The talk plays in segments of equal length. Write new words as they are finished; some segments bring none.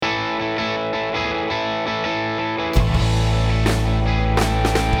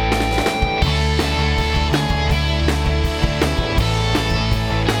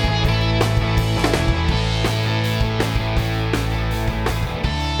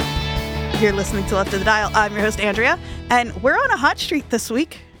You're listening to Left of the Dial. I'm your host, Andrea, and we're on a hot streak this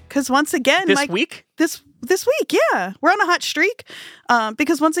week because once again, This week, yeah, we're on a hot streak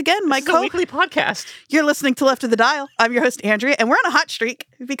because once again, this is a weekly podcast. You're listening to Left of the Dial. I'm your host, Andrea, and we're on a hot streak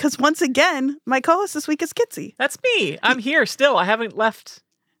because once again, my co-host this week is Kitsy. That's me. I'm here still. I haven't left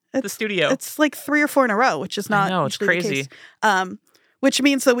the studio. It's like 3 or 4 in a row, which is not. I know, it's crazy. Which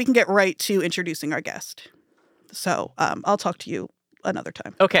means that we can get right to introducing our guest. So I'll talk to you another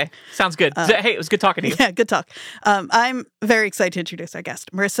time. Okay, sounds good. Hey, it was good talking to you. Yeah, good talk. I'm very excited to introduce our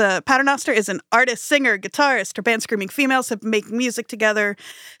guest. Marissa Paternoster is an artist, singer, guitarist. Her band Screaming Females have been making music together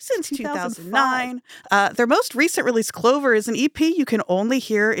since 2009. Their most recent release, Clover, is an EP you can only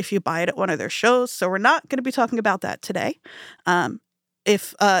hear if you buy it at one of their shows, so we're not going to be talking about that today.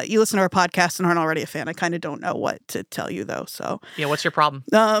 If you listen to our podcast and aren't already a fan, I kind of don't know what to tell you, though. So Yeah, what's your problem?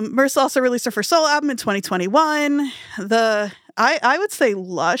 Marissa also released her first solo album in 2021. I would say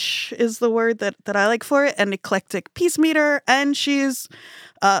lush is the word that I like for it, an eclectic peace meter, and she's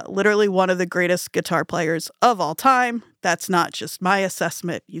literally one of the greatest guitar players of all time. That's not just my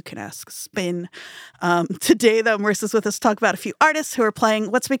assessment. You can ask Spin. Today, though, Marissa's with us to talk about a few artists who are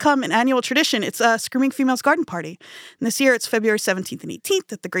playing what's become an annual tradition. It's Screaming Females Garden Party. And this year, it's February 17th and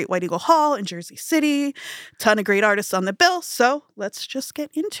 18th at the Great White Eagle Hall in Jersey City. Ton of great artists on the bill, so let's just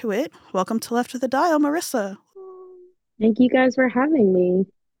get into it. Welcome to Left of the Dial, Marissa. Thank you guys for having me.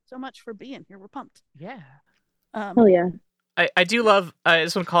 So much for being here. We're pumped. Yeah. Oh, yeah. I do love, I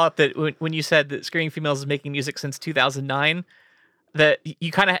just want to call out that when you said that Screaming Females is making music since 2009, that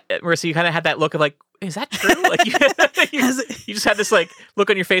you kind of, Marissa, you kind of had that look of like, is that true? Like you just had this like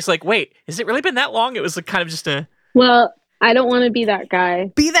look on your face like, wait, has it really been that long? It was like kind of just a... Well, I don't want to be that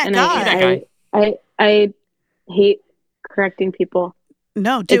guy. Be that guy. I hate correcting people.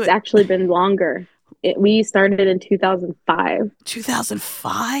 No, do it. It's actually been longer. We started in 2005.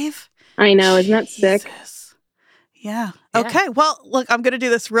 2005? I know, isn't that sick? Yeah. Okay. Well, look, I'm going to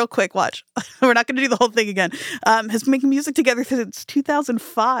do this real quick. Watch. We're not going to do the whole thing again. Has been making music together since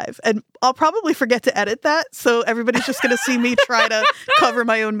 2005. And I'll probably forget to edit that. So everybody's just going to see me try to cover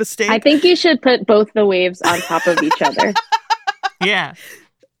my own mistake. I think you should put both the waves on top of each other. Yeah.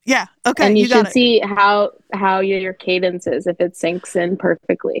 Yeah. Okay. And you should see how your cadence is, if it sinks in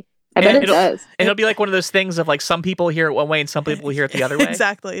perfectly. I bet it does. And it'll be like one of those things of like some people hear it one way and some people hear it the other way.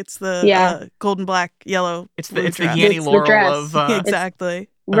 Exactly. It's the golden, black, yellow. It's the Yanni Laurel of exactly.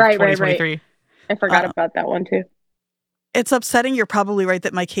 Right. 2023. I forgot about that one too. It's upsetting. You're probably right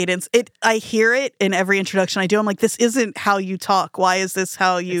that my cadence, I hear it in every introduction I do. I'm like, this isn't how you talk. Why is this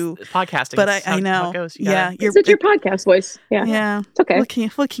how you... It's podcasting. But I know. How it goes. Yeah. It's your podcast voice. Yeah. Yeah. It's okay.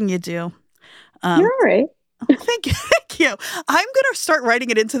 What can you do? You're all right. Thank you. I'm going to start writing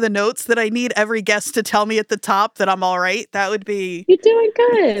it into the notes that I need every guest to tell me at the top that I'm all right. That would be... You're doing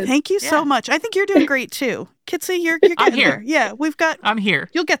good. Thank you so much. I think you're doing great too. Kitsy, you're getting I'm here. there. Yeah, I'm here.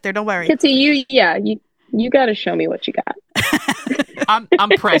 You'll get there. Don't worry. Kitsy, you got to show me what you got. I'm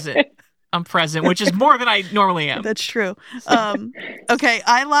present. I'm present, which is more than I normally am. That's true. Okay,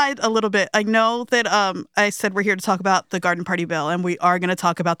 I lied a little bit. I know that I said we're here to talk about the Garden Party Bill, and we are going to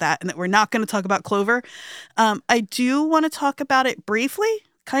talk about that, and that we're not going to talk about Clover. I do want to talk about it briefly,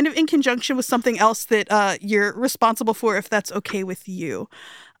 kind of in conjunction with something else that you're responsible for, if that's okay with you.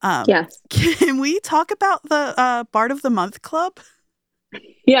 Yes. Can we talk about the Bard of the Month Club?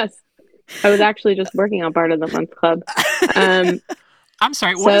 Yes. I was actually just working on Bard of the Month Club. I'm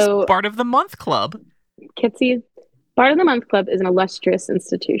sorry, what is Bard of the Month Club? Kitsy, Bard of the Month Club is an illustrious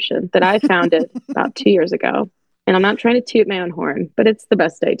institution that I founded about 2 years ago. And I'm not trying to toot my own horn, but it's the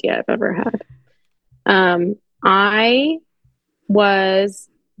best idea I've ever had. I was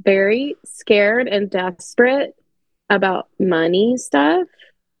very scared and desperate about money stuff,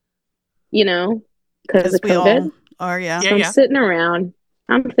 because of COVID. We all are, yeah. So I'm sitting around,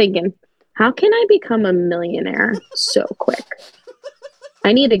 I'm thinking, how can I become a millionaire so quick?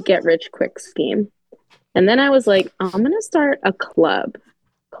 I need a get rich quick scheme. And then I was like, I'm going to start a club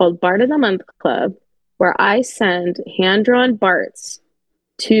called Bard of the Month Club, where I send hand-drawn Barts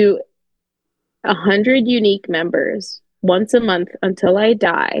to 100 unique members once a month until I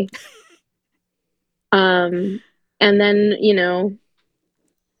die. And then,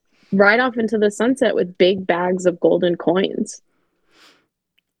 ride off into the sunset with big bags of golden coins.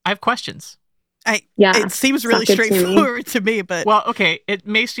 I have questions. It seems really straightforward to me, but... Well, okay, it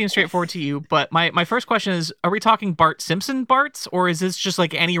may seem straightforward to you, but my first question is, are we talking Bart Simpson Barts, or is this just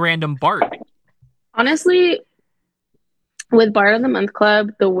like any random Bart? Honestly, with Bart of the Month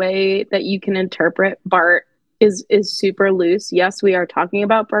Club, the way that you can interpret Bart is super loose. Yes, we are talking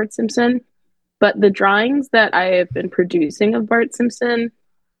about Bart Simpson, but the drawings that I have been producing of Bart Simpson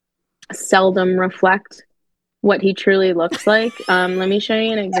seldom reflect what he truly looks like. Let me show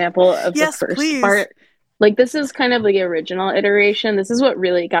you an example of Yes, the first please. part. Like, this is kind of the original iteration. This is what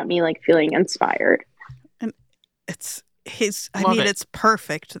really got me like feeling inspired. And it's his. I Love mean, it. it's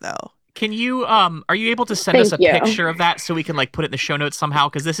perfect though. Can you are you able to send us a Thank you. picture of that so we can like put it in the show notes somehow?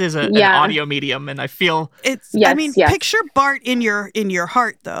 Because this is an Yeah. audio medium, and I feel It's. I Yes, mean, yes. picture Bart in your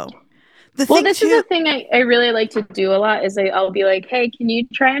heart though. The Well, thing this too. is a thing I really like to do a lot is I'll be like, hey, can you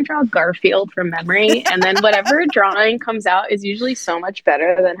try and draw Garfield from memory? And then whatever drawing comes out is usually so much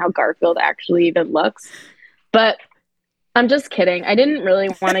better than how Garfield actually even looks. But I'm just kidding. I didn't really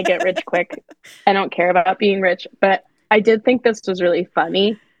want to get rich quick. I don't care about being rich, but I did think this was really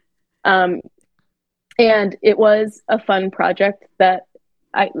funny. And it was a fun project that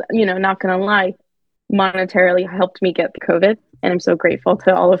not going to lie, monetarily helped me get COVID. And I'm so grateful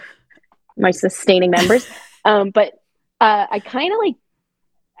to all of my sustaining members. But I kind of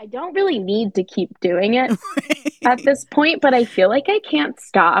I don't really need to keep doing it at this point, but I feel like I can't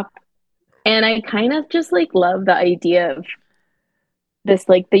stop. And I kind of just love the idea of this,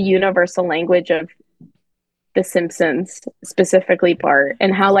 the universal language of The Simpsons, specifically Bart,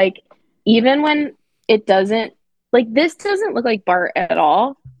 and how even when it doesn't, this doesn't look like Bart at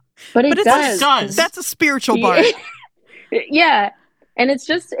all, but it does. That's a spiritual Bart. Yeah. And it's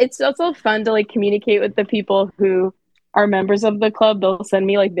also fun to communicate with the people who are members of the club. They'll send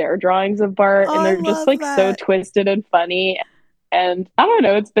me their drawings of Bart, and they're just so twisted and funny. And I don't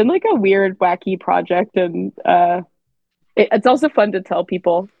know, it's been a weird, wacky project, and it's also fun to tell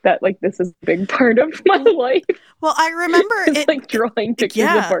people that this is a big part of my life. Well, I remember it's drawing pictures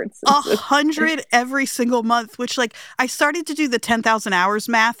of Bart Simpson. 100 every single month, which I started to do the 10,000 hours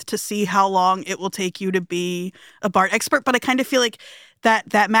math to see how long it will take you to be a Bart expert, but I kind of feel like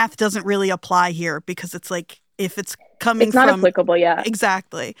that math doesn't really apply here because it's if it's coming it's not from applicable, yeah.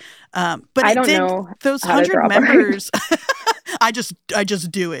 Exactly. But I don't know those how to 100 draw members. I just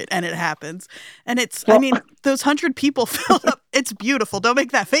do it and it happens. And it's I mean, those 100 people filled up. It's beautiful. Don't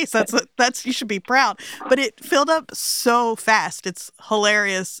make that face. That's you should be proud. But it filled up so fast. It's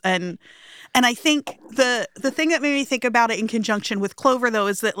hilarious. And I think the thing that made me think about it in conjunction with Clover though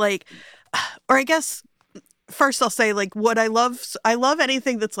is that or I guess first I'll say what I love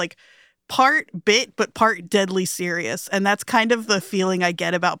anything that's part bit but part deadly serious, and that's kind of the feeling I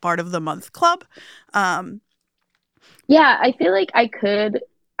get about Bart of the Month Club. Yeah, I feel like I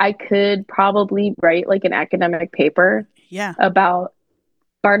could probably write an academic paper about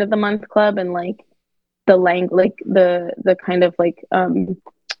Bart of the Month Club and the kind of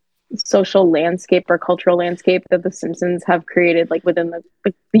social landscape or cultural landscape that the Simpsons have created within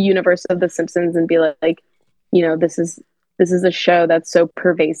the universe of the Simpsons, and be this is a show that's so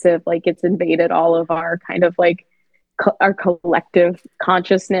pervasive, it's invaded all of our kind of our collective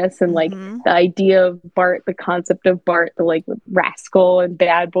consciousness, and Mm-hmm. the idea of Bart, the concept of Bart, the rascal and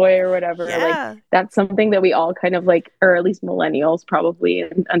bad boy or whatever, that's something that we all kind of or at least millennials probably,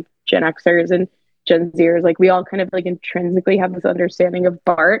 and Gen Xers and Gen Zers, we all kind of intrinsically have this understanding of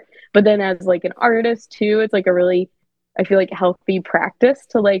Bart. But then as an artist too, it's a really, I feel healthy practice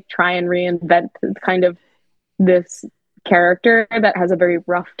to try and reinvent kind of this character that has a very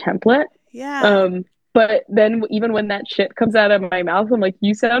rough template. Yeah. But then even when that shit comes out of my mouth, I'm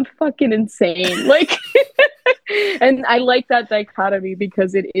you sound fucking insane. And I like that dichotomy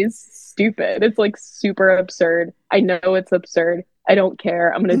because it is stupid. It's super absurd. I know it's absurd. I don't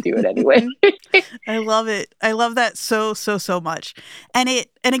care. I'm going to do it anyway. I love it. I love that so much. And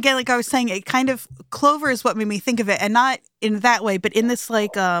again, I was saying, it kind of, Clover is what made me think of it, and not in that way, but in this well,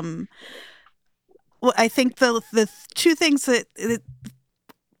 I think the two things that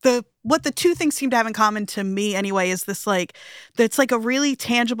what the two things seem to have in common to me anyway is this that's a really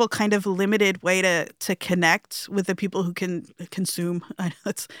tangible kind of limited way to connect with the people who can consume. I know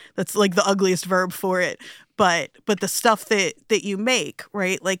that's the ugliest verb for it, but the stuff that you make,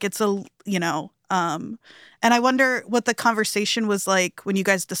 right? It's a and I wonder what the conversation was like when you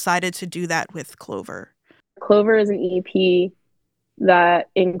guys decided to do that with Clover. Clover is an EP that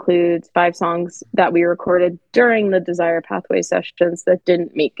includes 5 songs that we recorded during the Desire Pathway sessions that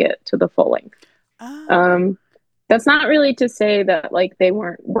didn't make it to the full length. Oh. That's not really to say that they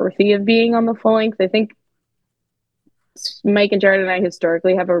weren't worthy of being on the full length. I think Mike and Jared and I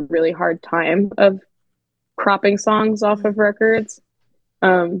historically have a really hard time of cropping songs off of records.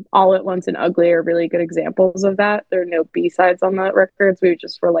 All at Once and Ugly are really good examples of that. There are no B-sides on the records. We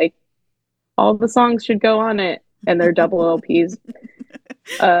just were all the songs should go on it, and they're double LPs.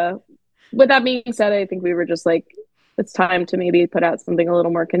 With that being said, I think we were just it's time to maybe put out something a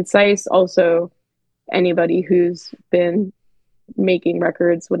little more concise. Also, anybody who's been making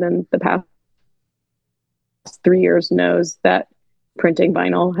records within the past 3 years knows that printing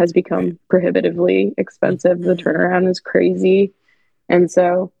vinyl has become prohibitively expensive. The turnaround is crazy. And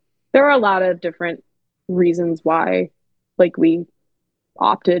so there are a lot of different reasons why like we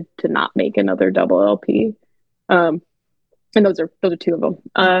opted to not make another double LP. And those are two of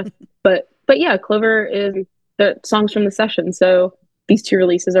them. But yeah, Clover is the songs from the session. So these two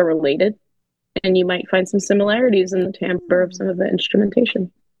releases are related, and you might find some similarities in the timbre of some of the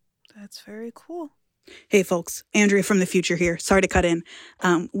instrumentation. That's very cool. Hey folks, Andrea from the future here. Sorry to cut in.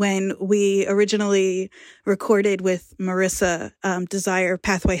 When we originally recorded with Marissa, Desire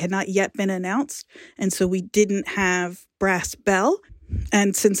Pathway had not yet been announced, and so we didn't have Brass Bell.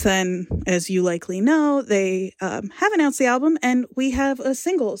 And since then, as you likely know, they have announced the album, and we have a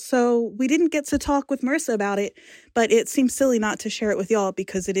single. So we didn't get to talk with Marissa about it, but it seems silly not to share it with y'all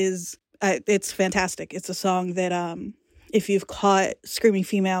because it's fantastic. It's a song that if you've caught Screaming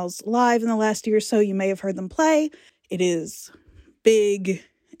Females live in the last year or so, you may have heard them play. It is big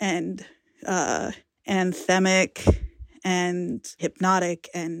and anthemic and hypnotic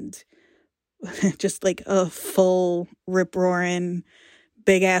and just like a full rip-roaring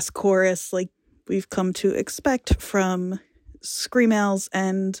big-ass chorus like we've come to expect from Screamales,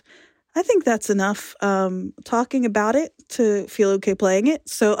 and I think that's enough talking about it to feel okay playing it.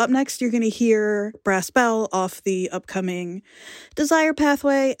 So up next, you're going to hear Brass Bell off the upcoming Desire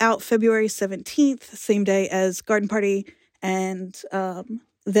Pathway, out February 17th, same day as Garden Party, and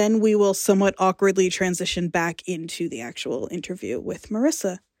then we will somewhat awkwardly transition back into the actual interview with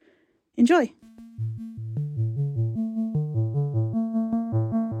Marissa. Enjoy.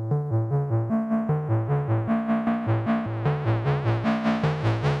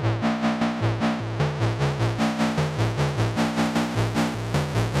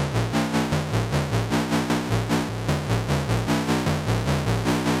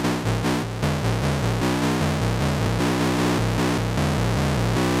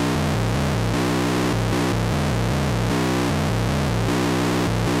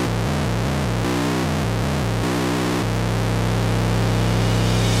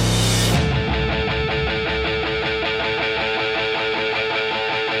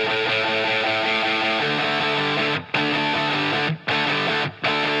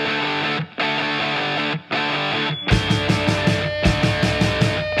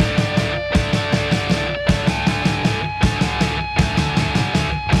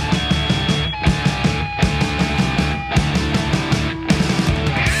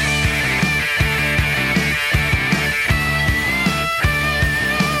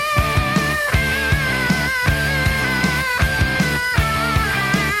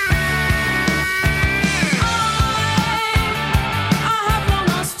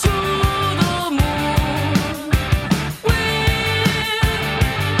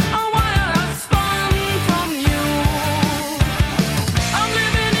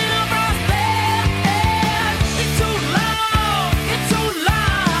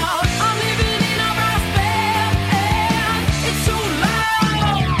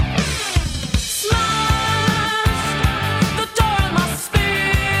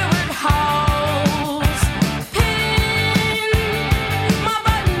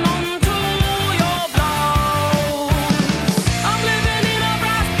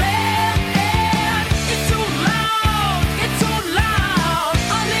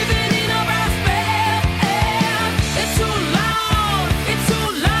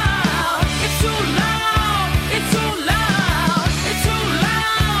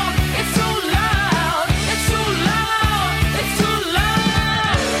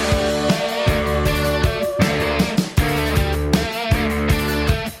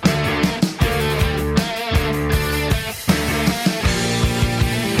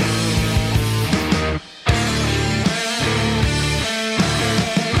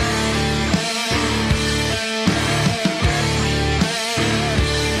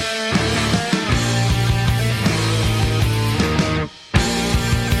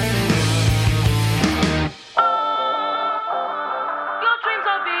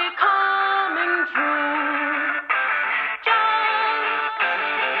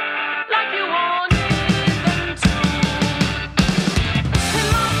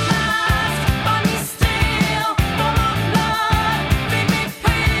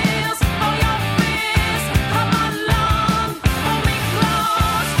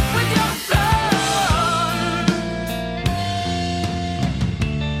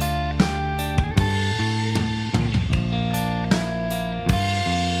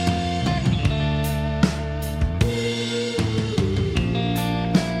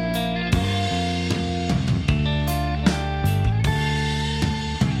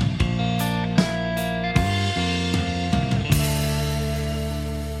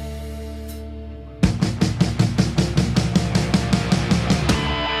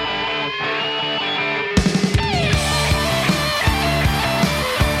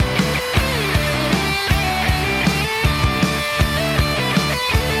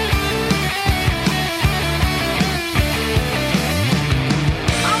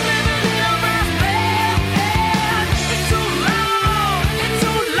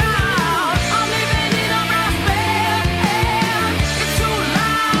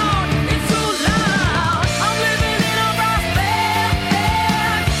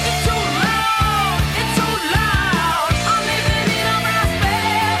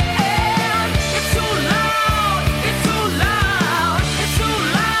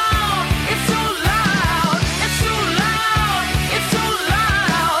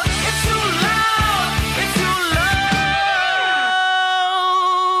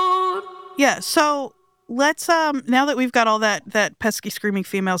 Yeah, so let's now that we've got all that pesky screaming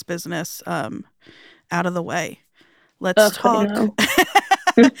females business out of the way, let's Ugh, I talk know.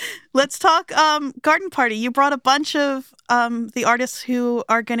 let's talk Garden Party. You brought a bunch of the artists who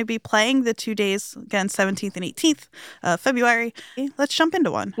are going to be playing the 2 days, again 17th and 18th February. Let's jump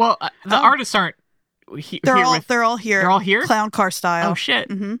into one. Well, the artists aren't They're here all with. they're all here. They're all here? Clown car style. Oh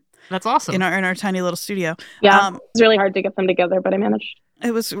shit, hmm that's awesome. In our tiny little studio. Yeah, it's really hard to get them together, but I managed.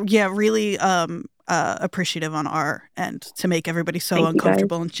 It was really appreciative on our end to make everybody so Thank you,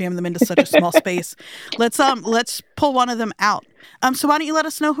 uncomfortable and jam them into such a small space. Let's pull one of them out. So why don't you let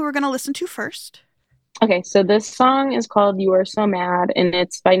us know who we're going to listen to first? Okay, so this song is called "You Are So Mad," and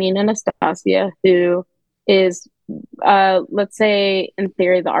it's by Nina Anastasia, who is, let's say, in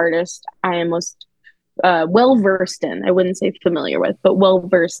theory, the artist I am most well versed in. I wouldn't say familiar with, but well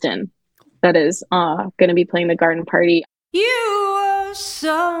versed in. That is going to be playing the Garden Party. You were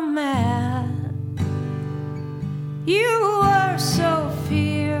so mad. You were so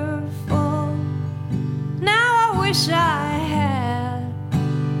fearful. Now I wish I had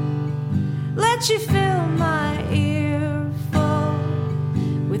let you fill my earful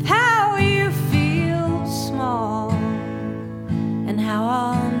with how you feel small and how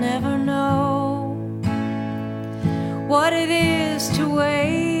I'll never know what it is to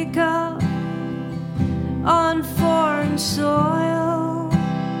wake up on foreign soil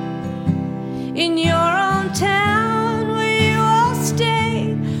in your own town where you all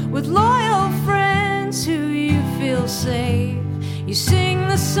stay with loyal friends who you feel safe. You sing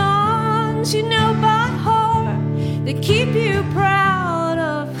the songs you know by heart that keep you proud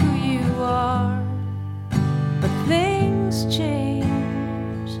of who you are. But things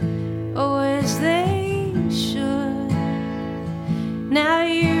change, oh as they should. Now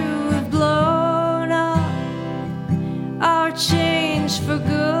you have blown up our change for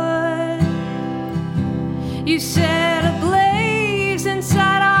good. You set a blaze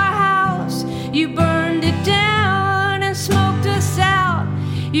inside our house. You burned it down and smoked us out.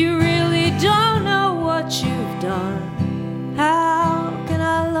 You really don't know what you've done. How can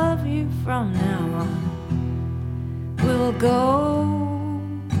I love you from now on? We'll go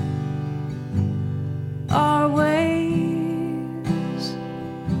our ways.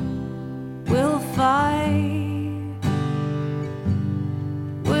 We'll fight.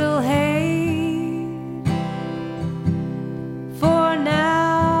 We'll hate for now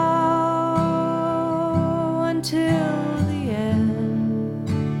until the end.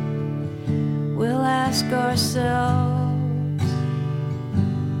 We'll ask ourselves,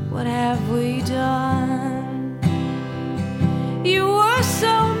 what have we done? You were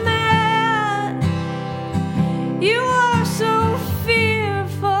so mad. You were so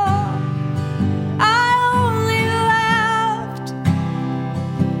fearful. I only laughed.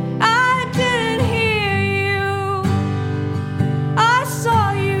 I didn't hear you. I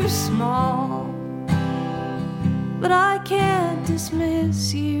saw you small, but I can't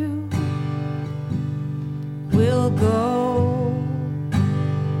dismiss you. We'll go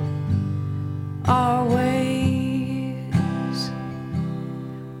our ways.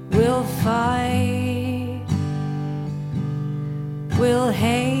 We'll fight. We'll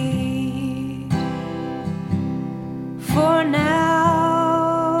hate for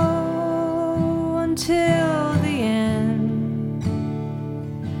now until the end.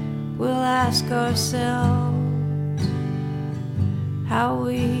 We'll ask ourselves how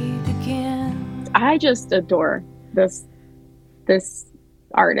we begin. I just adore this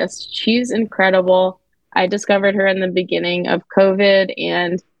artist. She's incredible. I discovered her in the beginning of COVID,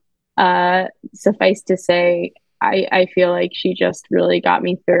 and suffice to say, I feel like she just really got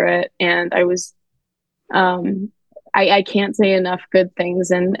me through it. And I can't say enough good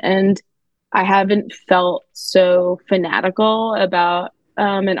things, and I haven't felt so fanatical about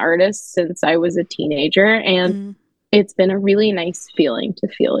an artist since I was a teenager, and it's been a really nice feeling to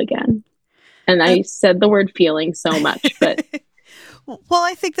feel again. And I said the word feeling so much, but well,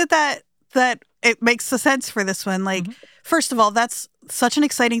 I think that it makes the sense for this one. Like, first of all, that's such an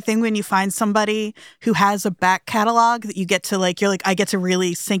exciting thing when you find somebody who has a back catalog that you get to like, you're like, I get to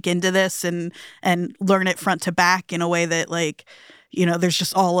really sink into this and learn it front to back in a way that like, you know, there's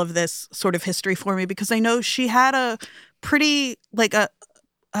just all of this sort of history for me, because I know she had a pretty like a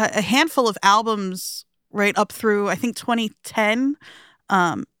handful of albums right up through I think 2010.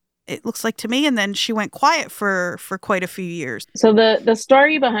 It looks like to me, and then she went quiet for quite a few years. So the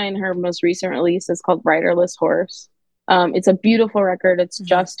story behind her most recent release is called Riderless Horse. It's a beautiful record. It's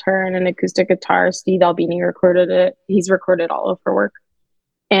just her and an acoustic guitar. Steve Albini recorded it. He's recorded all of her work,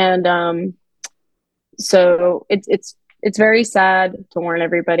 and so it's it's very sad to warn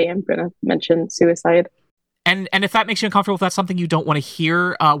everybody. I'm going to mention suicide. And if that makes you uncomfortable, if that's something you don't want to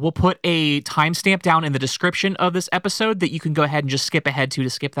hear, we'll put a timestamp down in the description of this episode that you can go ahead and just skip ahead to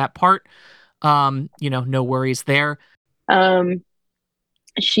skip that part. No worries there.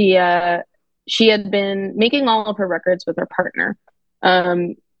 She had been making all of her records with her partner.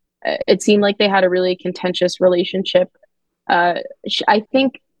 It seemed like they had a really contentious relationship. I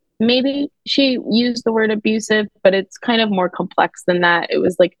think maybe she used the word abusive, but it's kind of more complex than that. It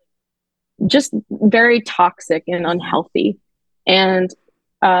was like just very toxic and unhealthy. And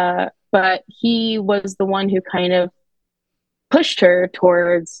but he was the one who kind of pushed her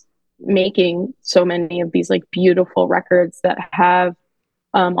towards making so many of these like beautiful records that have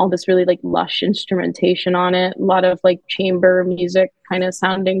all this really like lush instrumentation on it, a lot of like chamber music kind of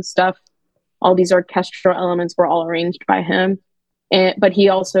sounding stuff. All these orchestral elements were all arranged by him. But he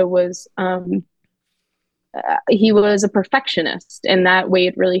also was a perfectionist, and that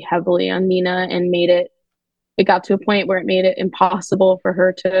weighed really heavily on Nina and made it got to a point where it made it impossible for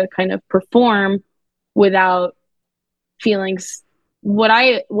her to kind of perform without feeling what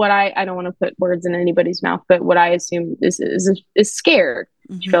I don't want to put words in anybody's mouth, but what I assume is scared.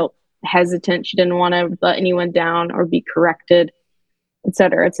 Mm-hmm. She felt hesitant. She didn't want to let anyone down or be corrected, et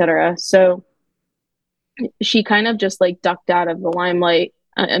cetera, et cetera. So she kind of just like ducked out of the limelight.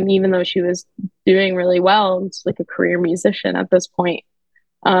 Even though she was doing really well, it's like a career musician at this point.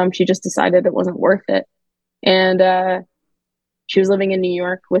 She just decided it wasn't worth it. And she was living in New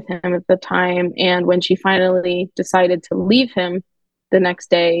York with him at the time. And when she finally decided to leave him, the next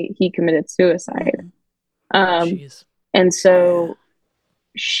day he committed suicide. And so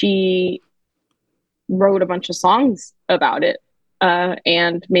she wrote a bunch of songs about it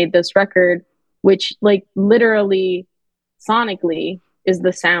and made this record, which like literally sonically is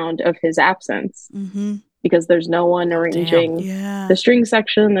the sound of his absence. Mm-hmm. Because there's no one arranging the string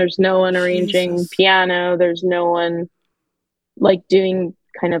section. There's no one arranging piano. There's no one like doing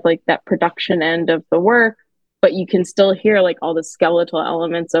kind of like that production end of the work, but you can still hear like all the skeletal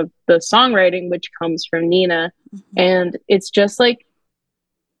elements of the songwriting, which comes from Nina. Mm-hmm. And it's just like,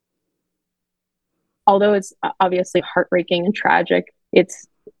 although it's obviously heartbreaking and tragic,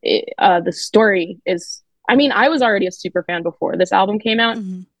 the story is, I mean, I was already a super fan before this album came out.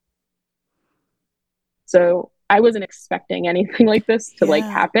 Mm-hmm. So I wasn't expecting anything like this to like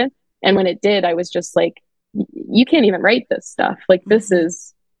happen. And when it did, I was just like, you can't even write this stuff. Like this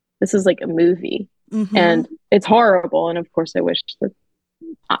is like a movie. Mm-hmm. And it's horrible. And of course I wish that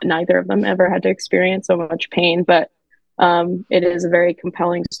neither of them ever had to experience so much pain, but it is a very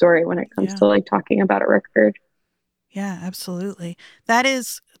compelling story when it comes to like talking about a record. Yeah, absolutely. That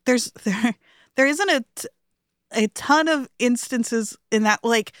is, there isn't a ton of instances in that,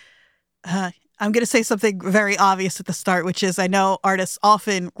 like, I'm going to say something very obvious at the start, which is I know artists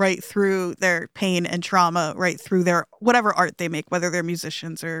often write through their pain and trauma, right through their whatever art they make, whether they're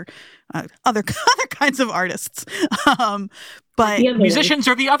musicians or other kinds of artists. But musicians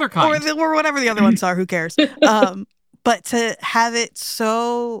are the other kind, or whatever the other ones are. Who cares? But to have it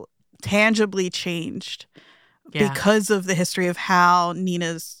so tangibly changed because of the history of how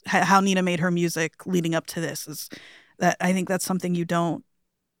Nina made her music leading up to this is that I think that's something you don't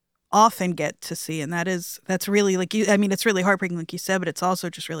often get to see, and that's really like you. I mean, it's really heartbreaking, like you said, but it's also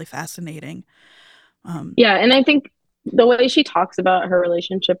just really fascinating. And I think the way she talks about her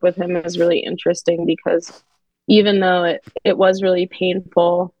relationship with him is really interesting because even though it was really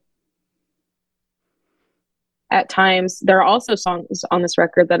painful at times, there are also songs on this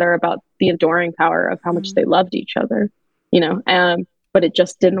record that are about the enduring power of how much they loved each other, but it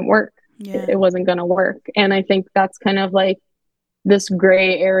just didn't work. It wasn't going to work, and I think that's kind of like this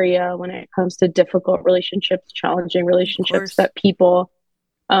gray area when it comes to difficult relationships, challenging relationships that people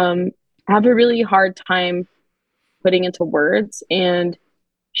have a really hard time putting into words. And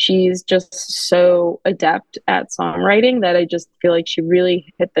she's just so adept at songwriting that I just feel like she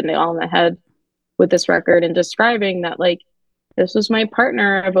really hit the nail on the head with this record and describing that, like, this was my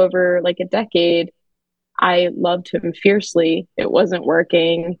partner of over like a decade. I loved him fiercely. It wasn't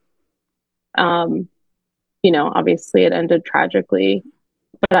working. Obviously it ended tragically,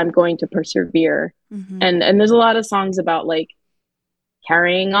 but I'm going to persevere. Mm-hmm. And there's a lot of songs about like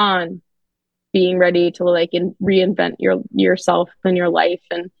carrying on, being ready to like reinvent yourself and your life.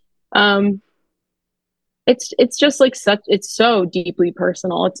 And it's just like it's so deeply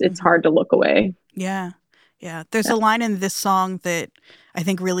personal. It's hard to look away. Yeah. There's a line in this song that I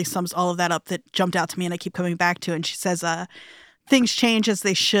think really sums all of that up that jumped out to me and I keep coming back to. And she says, things change as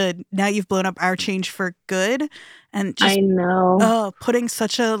they should. Now you've blown up our change for good. And just I know. putting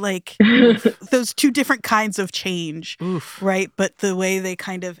such a those two different kinds of change, Oof. right? But the way they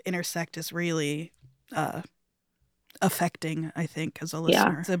kind of intersect is really affecting, I think, as a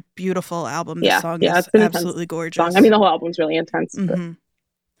listener. It's a beautiful album. The song is absolutely gorgeous. Song. I mean, the whole album's really intense. Mm-hmm.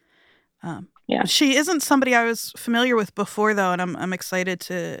 Yeah, she isn't somebody I was familiar with before, though, and I'm excited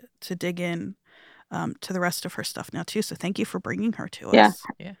to dig in to the rest of her stuff now too. So thank you for bringing her to us.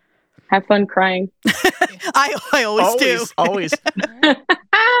 Yeah. Have fun crying. I always do. Always. Yeah.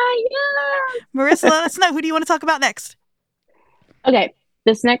 Marissa, let us know. Who do you want to talk about next? Okay.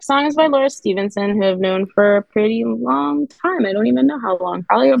 This next song is by Laura Stevenson, who I've known for a pretty long time. I don't even know how long.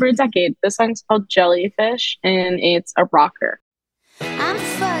 Probably over a decade. This song's called Jellyfish, and it's a rocker. I'm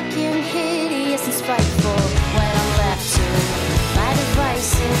fucking hideous and spiteful when I'm left to my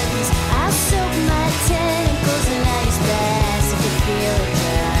devices. I'll soak my tentacles in ice baths if you feel it.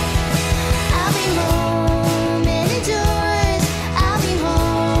 I'll be home indoors. I'll be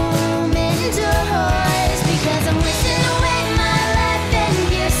home indoors because I'm wasting away my life and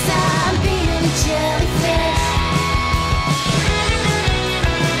yes, I'm being a jellyfish.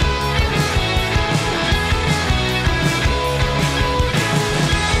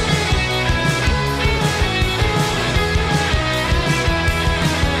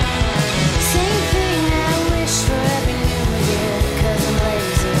 Same thing I wish for every new year, 'cause I'm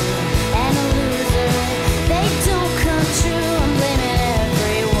lazy and a loser. They don't come true, I'm blaming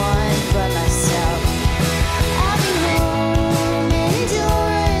everyone but myself. I'll be home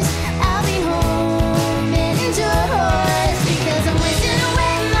indoors, I'll be home indoors because I'm wasting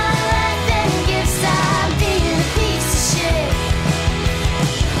away my life and gifts. I'm being a piece of shit.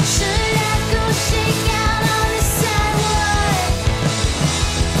 Should I go shake out on the sidewalk?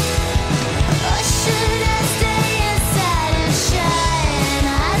 Or should I stay inside and shine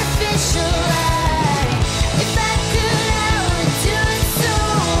artificial light? If I could, I would do it so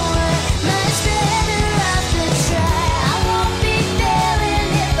much better off to try. I won't be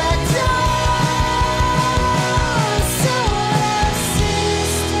failing if I don't. So I'll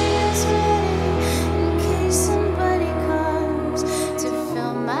stay as ready in case somebody comes to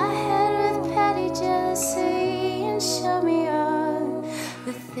fill my head with petty jealousy and show me all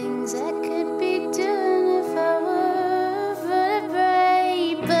the things I could be doing if I were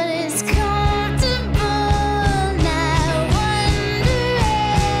vertebrae. But it's comfortable not wondering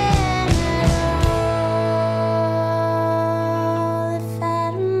at all if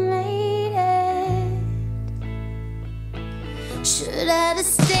I'd made it. Should I have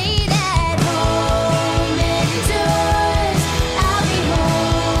stayed at home indoors? I'll be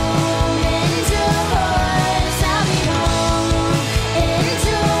home indoors. I'll be home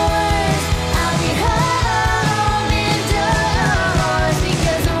indoors. I'll be home indoors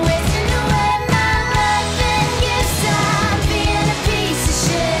because I'm wasting away my life and gifts. I'm being a piece of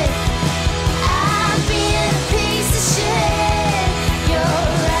shit. I'm being a piece of shit. You're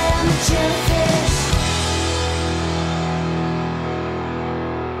right, I'm a jellyfish.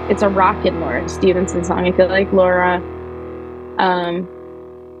 It's a rockin' Laura Stevenson song. I feel like Laura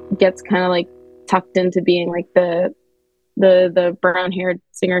gets kind of like tucked into being like the brown-haired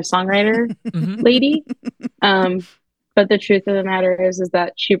singer-songwriter Mhm. lady. But the truth of the matter is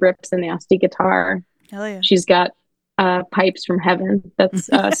that she rips a nasty guitar. Hell yeah. She's got pipes from heaven. That's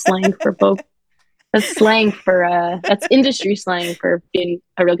slang for folk. That's industry slang for being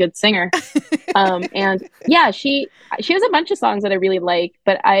a real good singer. And yeah, she has a bunch of songs that I really like,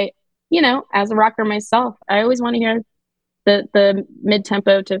 but I, as a rocker myself, I always want to hear the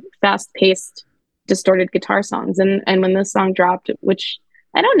mid-tempo to fast-paced distorted guitar songs. And when this song dropped, which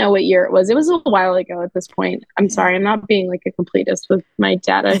I don't know what year it was a while ago at this point. I'm sorry, I'm not being like a completist with my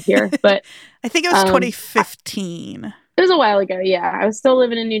data here, but I think it was 2015. it was a while ago. Yeah, I was still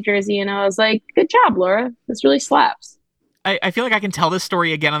living in New Jersey, and I was like, "Good job, Laura. This really slaps." I feel like I can tell this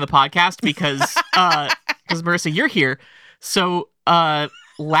story again on the podcast because Marissa, you're here. So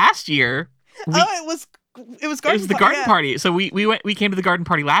last year, it was the garden party. So we came to the garden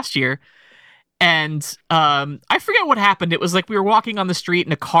party last year, and I forget what happened. It was like we were walking on the street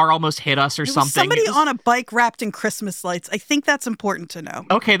and a car almost hit us or something. Somebody on a bike wrapped in Christmas lights. I think that's important to know.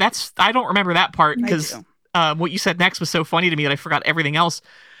 Okay, I don't remember that part I because do. what you said next was so funny to me that I forgot everything else.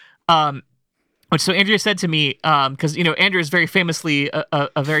 So Andrea said to me, because Andrea is very famously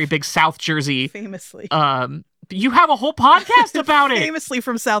a very big South Jersey. Famously. You have a whole podcast about it. Famously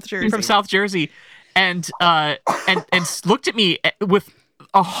from South Jersey. From South Jersey, and looked at me with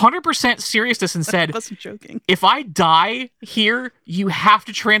 100% seriousness and said, I wasn't joking. "If I die here, you have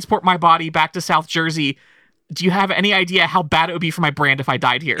to transport my body back to South Jersey do you have any idea how bad it would be for my brand if I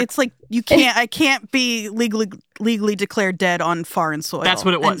died here? It's like I can't be legally declared dead on foreign soil. That's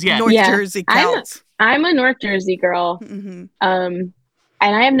what it was, And yeah. North Yeah. Jersey counts. I'm a North Jersey girl. Hmm. And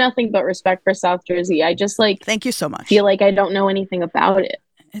I have nothing but respect for South Jersey. I just like Thank you so much. feel like I don't know anything about it,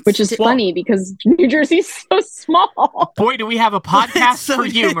 It's which is di- funny because New Jersey's so small. Boy, do we have a it's podcast so- for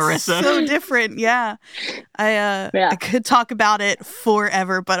you, it's Marissa. So different, yeah. I could talk about it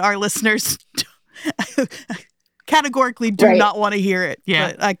forever, but our listeners categorically do Right. not want to hear it.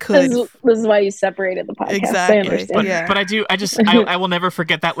 Yeah. But I could. This is why you separated the podcast. Exactly. I understand. But, Yeah. but I will never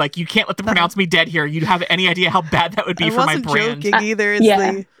forget that. Like, you can't let them pronounce me dead here. You have any idea how bad that would be I for my wasn't brand? joking either.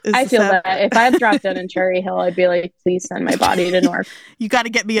 Yeah. Is I the feel sad- that if I dropped dead in Cherry Hill, I'd be like, please send my body to North. You got to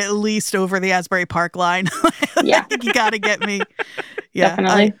get me at least over the Asbury Park line. Yeah. You got to get me. Yeah,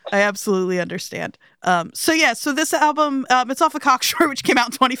 Definitely. I absolutely understand. So this album, it's off of Cockshore, which came out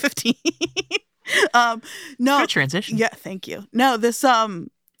in 2015. No, Good transition. yeah, thank you. No, this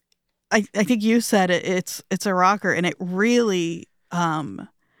I think you said it. It's a rocker, and it really I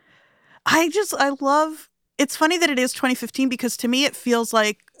love. It's funny that it is 2015 because to me it feels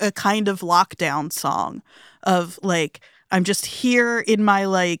like a kind of lockdown song of like I'm just here in my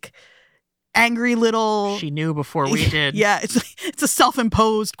like angry little. She knew before we did. Yeah, it's a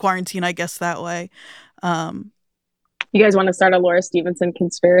self-imposed quarantine, I guess that way. You guys want to start a Laura Stevenson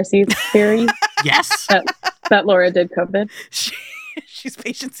conspiracy theory Yes. that Laura did COVID? She's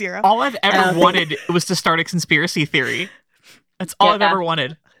patient zero. All I've ever Okay. wanted was to start a conspiracy theory. That's all I've Yeah. ever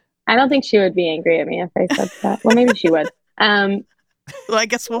wanted. I don't think she would be angry at me if I said that. Well, maybe she would. Well, I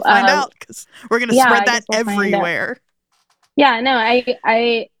guess we'll find out because we're gonna yeah, spread I that guess we'll find out. everywhere. Yeah, no,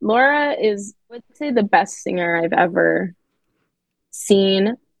 I Laura is, I would say, the best singer I've ever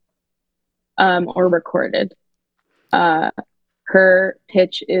seen or recorded. Her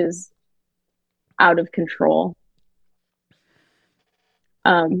pitch is out of control.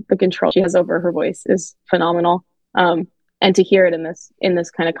 The control she has over her voice is phenomenal. And to hear it in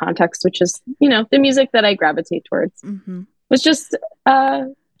this kind of context, which is, the music that I gravitate towards, Mm-hmm. was just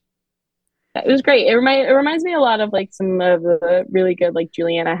it was great. It reminds me a lot of like some of the really good like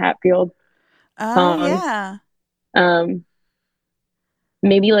Juliana Hatfield Oh songs. yeah.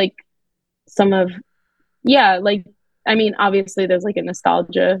 Maybe like some of like, I mean, obviously there's like a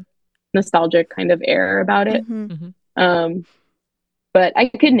nostalgic kind of air about it. Mhm. But I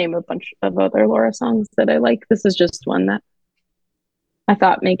could name a bunch of other Laura songs that I like. This is just one that I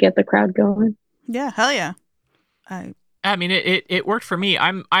thought may get the crowd going. Yeah, hell yeah. I mean, it worked for me.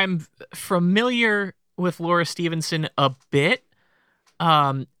 I'm familiar with Laura Stevenson a bit,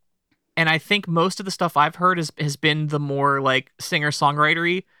 and I think most of the stuff I've heard has been the more like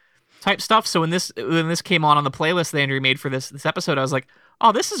singer-songwritery type stuff. So when this came on the playlist that Andrew made for this episode, I was like,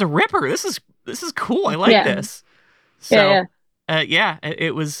 oh, this is a ripper. This is cool. I like Yeah. this. So Yeah.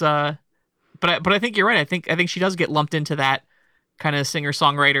 it was. But I think you're right. I think she does get lumped into that kind of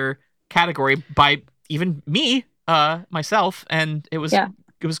singer-songwriter category by even me, myself, and it was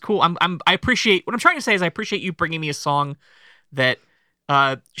cool. I appreciate what I'm trying to say is I appreciate you bringing me a song that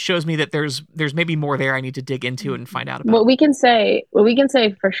shows me that there's maybe more there I need to dig into and find out about. What we can say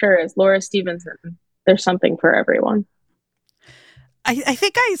for sure is Laura Stevenson, there's something for everyone. I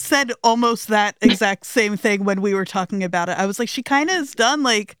think I said almost that exact same thing when we were talking about it. I was like, she kind of has done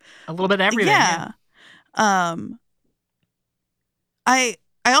like A little bit of everything. yeah.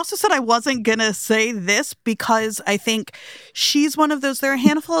 I also said I wasn't gonna say this because I think she's one of those. There are a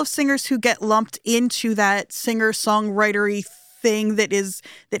handful of singers who get lumped into that singer-songwritery thing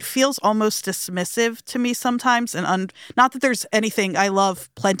that feels almost dismissive to me sometimes. And not that there's anything. I love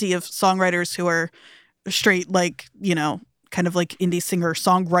plenty of songwriters who are straight, like kind of like indie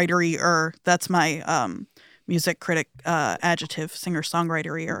singer-songwritery. Or that's my music critic adjective,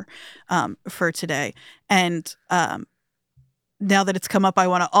 singer-songwritery for today. And now that it's come up, I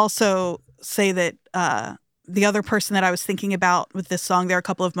want to also say that the other person that I was thinking about with this song, there are a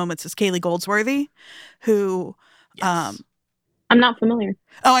couple of moments, is Kaylee Goldsworthy, who, Yes. I'm not familiar.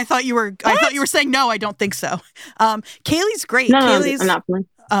 oh, I thought you were saying no. I don't think so. Kaylee's great. No, Kaylee's, I'm not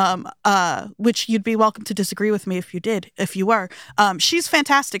familiar. which you'd be welcome to disagree with me if you were. She's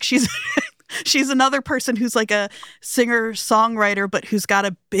fantastic. She's she's another person who's like a singer songwriter, but who's got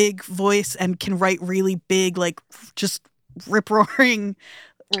a big voice and can write really big, like just rip roaring,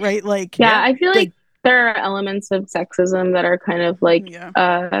 right? Like I feel like like- there are elements of sexism that are kind of like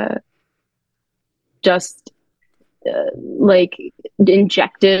yeah. just like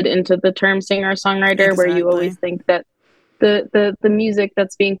injected into the term singer-songwriter, where you always think that the music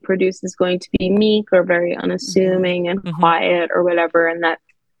that's being produced is going to be meek or very unassuming and Mhm. quiet or whatever, and that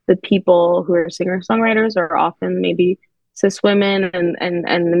the people who are singer-songwriters are often maybe cis women,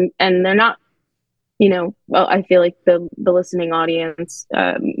 and they're not, well, I feel like the listening audience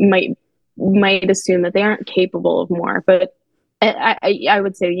might assume that they aren't capable of more, but I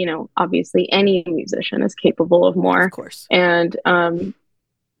would say, obviously any musician is capable of more. Of course. And I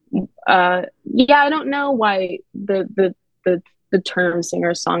don't know why the term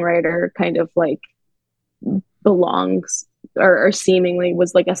singer-songwriter kind of like belongs or seemingly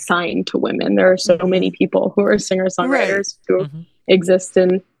was like assigned to women. There are so many people who are singer-songwriters who exist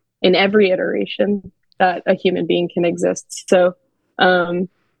in every iteration that a human being can exist. So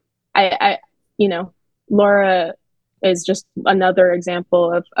Laura is just another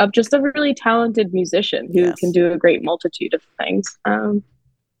example of just a really talented musician who can do a great multitude of things.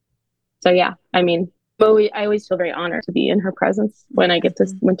 So yeah, I mean, I always feel very honored to be in her presence when I get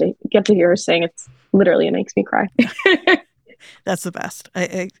to hear her sing. It's literally, it makes me cry. That's the best.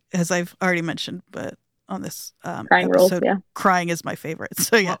 I as I've already mentioned, but on this crying episode, rules, yeah. Crying is my favorite.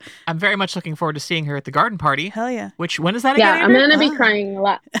 So yeah, well, I'm very much looking forward to seeing her at the garden party. Hell yeah! Which when is that Yeah, again? I'm gonna be crying a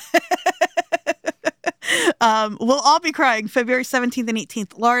lot. We'll all be crying February 17th and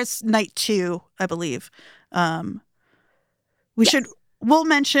 18th. Laura's night 2, I believe. We'll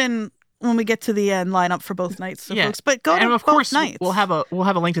mention when we get to the end lineup for both nights, so folks. But go to of both course nights. we'll have a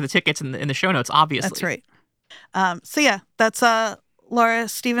link to the tickets in the show notes. Obviously, That's right. So yeah, that's Laura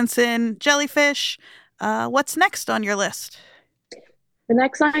Stevenson, Jellyfish. What's next on your list? The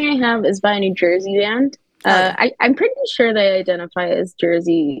next song I have is by a New Jersey band. I'm pretty sure they identify as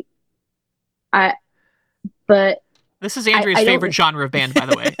Jersey. But this is Andrea's favorite genre of band, by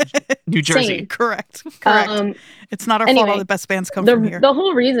the way. New Jersey. Same. Correct. It's not our fault all the best bands come from here. The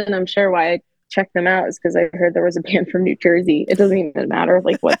whole reason I'm sure why I checked them out is because I heard there was a band from New Jersey. It doesn't even matter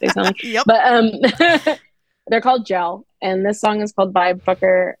like what they sound like. Yep. But they're called Gel, and this song is called Vibe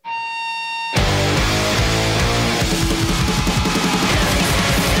Fucker.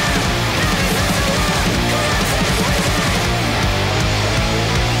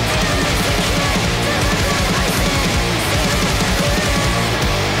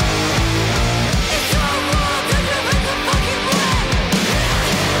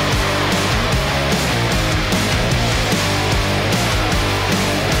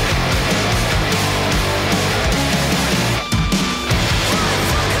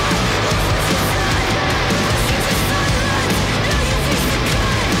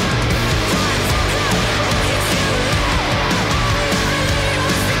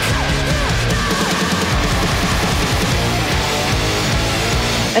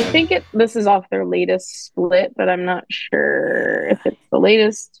 I think this is off their latest split, but I'm not sure if it's the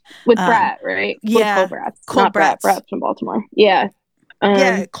latest with Brat, right? Yeah, with Cold Brats. Cold Brats. Brat's from Baltimore. Yeah.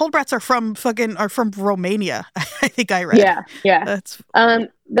 Yeah, Cold Brats are from Romania. I think I read. Yeah. That's I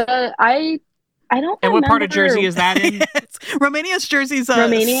don't. And what part of Jersey is that in? Romania's Jersey's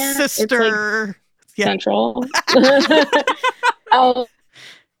Romania, sister. Central.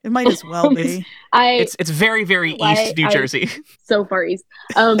 It might as well be. It's very, very east New Jersey. So far east.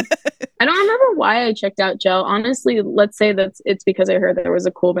 I don't remember why I checked out Gel. Honestly, let's say it's because I heard there was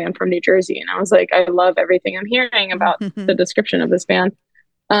a cool band from New Jersey, and I was like, I love everything I'm hearing about the description of this band.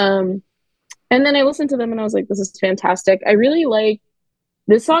 And then I listened to them, and I was like, this is fantastic. I really like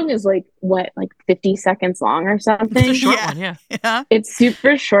this song. Is like 50 seconds long or something. It's a short one, yeah. It's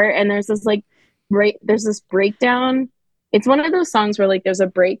super short, and there's this breakdown. It's one of those songs where like there's a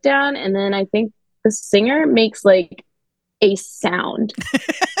breakdown, and then I think the singer makes like a sound,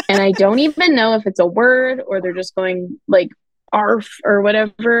 and I don't even know if it's a word or they're just going like arf or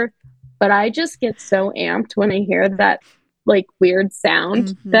whatever. But I just get so amped when I hear that like weird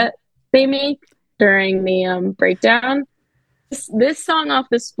sound that they make during the breakdown. This song off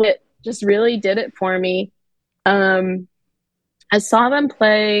the split just really did it for me. I saw them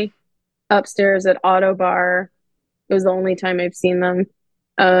play upstairs at Auto Bar. It was the only time I've seen them,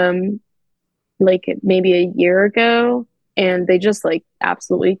 like maybe a year ago, and they just like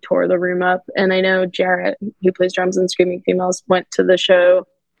absolutely tore the room up. And I know Jarrett, who plays drums in Screaming Females, went to the show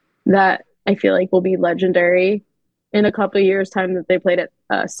that I feel like will be legendary in a couple of years' time, that they played at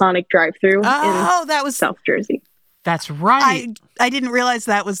Sonic Drive-Thru in that was South Jersey. That's right. I didn't realize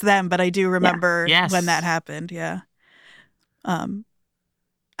that was them, but I do remember Yes. when that happened. Yeah.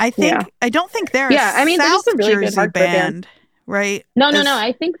 I don't think they're I mean, they're South just a really good Jersey hardcore band. right? No.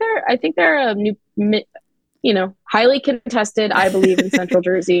 I think they're a new, highly contested. I believe in Central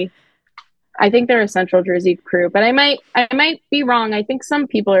Jersey. I think they're a Central Jersey crew, but I might be wrong. I think some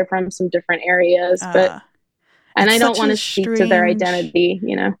people are from some different areas, but I don't want to speak to their identity.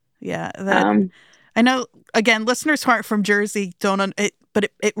 Yeah. I I know again, listeners who aren't from Jersey but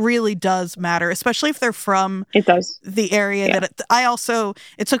it really does matter, especially if they're from It does. the area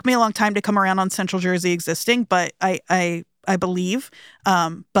it took me a long time to come around on Central Jersey existing, but I believe.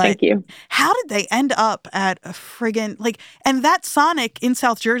 But Thank you. how did they end up at a friggin' and that Sonic in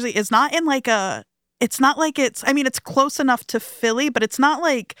South Jersey is not in it's not like it's close enough to Philly, but it's not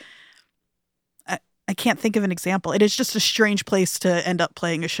like I can't think of an example. It is just a strange place to end up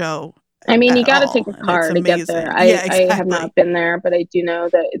playing a show. I mean, you at got to all, take a and it's car to get amazing. there. Yeah, I have not been there, but I do know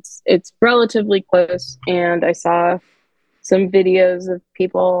that it's relatively close. And I saw some videos of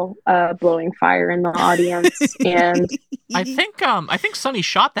people blowing fire in the audience. And I think Sonny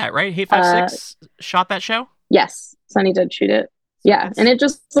shot that, right? Hate 56 shot that show. yes, Sonny did shoot it. Yeah, and it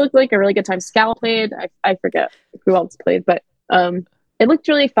just looked like a really good time. Scal played. I forget who else played, but it looked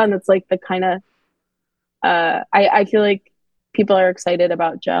really fun. It's like the kind of I feel like people are excited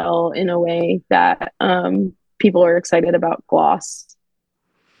about Gel in a way that people were excited about Gloss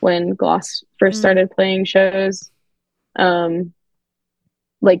when Gloss first started playing shows. They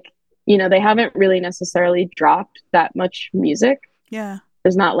haven't really necessarily dropped that much music. Yeah.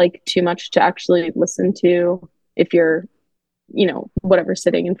 There's not too much to actually listen to if you're, whatever,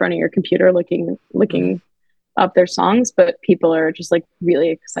 sitting in front of your computer looking up their songs, but people are just really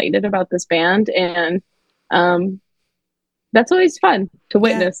excited about this band. And that's always fun to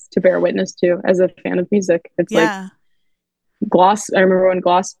witness, to bear witness to as a fan of music. It's Gloss. I remember when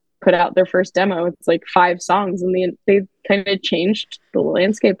Gloss put out their first demo, it's 5 songs, and they kind of changed the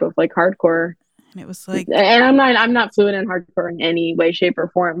landscape of hardcore. And it was and I'm not fluent in hardcore in any way, shape, or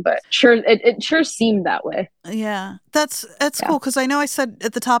form, but sure, it sure seemed that way. Yeah, that's cool, because I know I said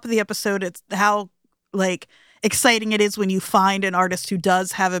at the top of the episode, it's how exciting it is when you find an artist who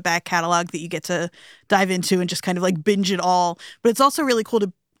does have a back catalog that you get to dive into and just kind of binge it all. But it's also really cool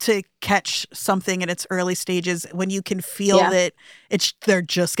to catch something in its early stages when you can feel that they're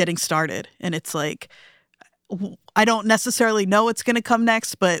just getting started, and it's I don't necessarily know what's going to come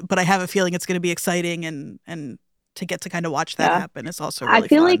next, but I have a feeling it's going to be exciting, and to get to kind of watch that happen is also really fun. I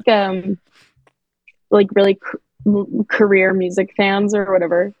feel really career music fans or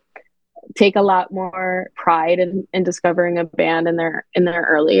whatever take a lot more pride in discovering a band in their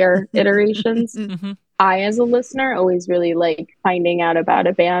earlier iterations. Mm-hmm. I, as a listener, always really like finding out about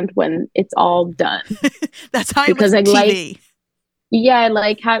a band when it's all done. That's how because I TV.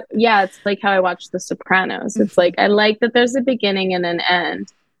 It's like how I watch The Sopranos. It's I like that there's a beginning and an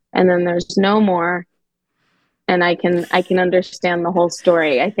end, and then there's no more, and I can understand the whole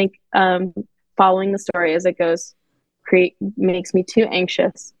story. I think following the story as it goes makes me too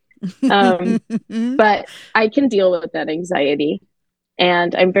anxious. But I can deal with that anxiety,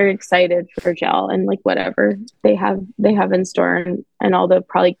 and I'm very excited for Gel and whatever they have in store, and all the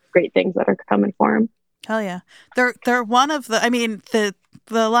probably great things that are coming for them. Hell yeah. They're one of the, I mean, the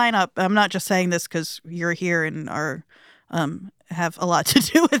lineup, I'm not just saying this because you're here and are have a lot to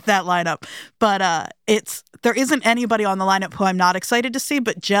do with that lineup, but there isn't anybody on the lineup who I'm not excited to see,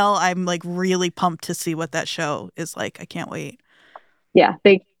 but Gel, I'm really pumped to see what that show is like. I can't wait. Yeah,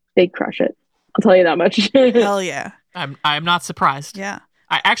 they crush it. I'll tell you that much. Hell yeah. I'm not surprised. Yeah.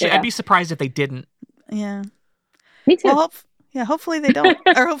 I'd be surprised if they didn't. Yeah. Me too. Well, hopefully they don't.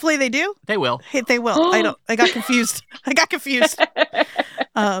 Or hopefully they do. They will. Hey, they will. I got confused.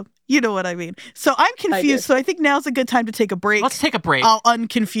 You know what I mean. So I'm confused. So I think now's a good time to take a break. Let's take a break. I'll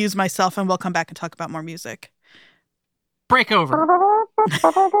unconfuse myself and we'll come back and talk about more music. Break over.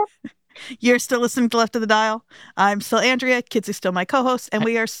 You're still listening to Left of the Dial. I'm still Andrea. Kidsy's still my co-host, and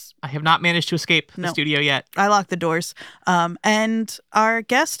we are. I have not managed to escape the studio yet. I locked the doors. And our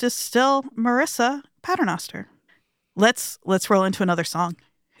guest is still Marissa Paternoster. Let's roll into another song.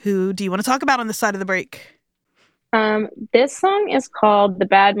 Who do you want to talk about on this side of the break? This song is called "The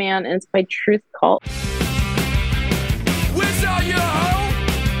Bad Man" and it's by Truth Cult. Where's all your hoe?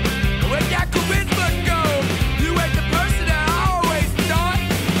 Where'd that charisma go? You ain't the person that I always thought.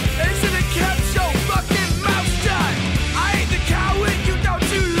 They should have kept your fucking mouth shut. I ain't the coward you know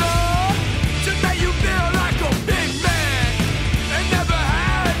too long. Just that you feel like a big man. It never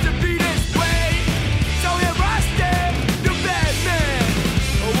had to be this way. So here I stand, the bad man.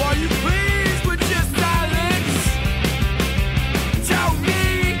 Oh, are you pleased with your silence? Tell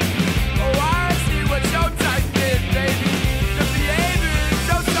me. Oh, I see what your type is, baby. The behavior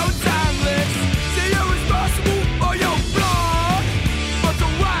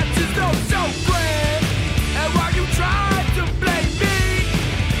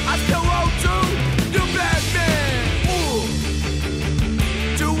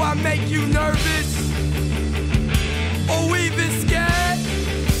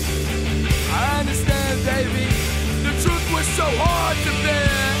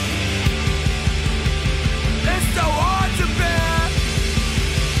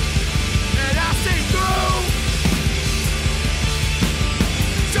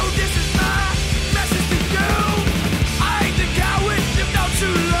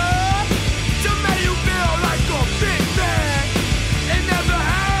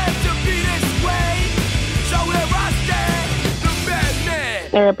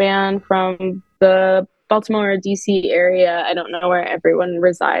They're a band from the Baltimore or DC area. I don't know where everyone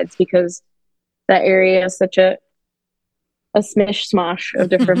resides because that area is such a smish smosh of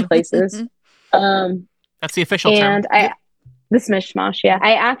different places. That's the official term. And the smish smosh, yeah.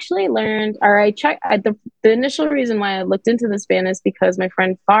 I actually learned, or I checked, the initial reason why I looked into this band is because my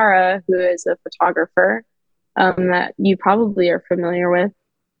friend Farah, who is a photographer that you probably are familiar with,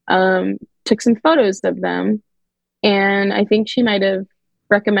 took some photos of them. And I think she might have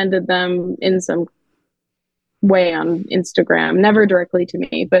recommended them in some way on Instagram, never directly to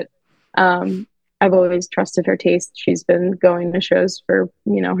me, but I've always trusted her taste. She's been going to shows for,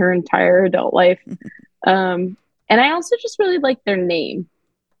 her entire adult life. And I also just really like their name.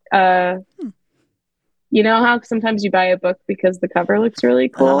 You know how sometimes you buy a book because the cover looks really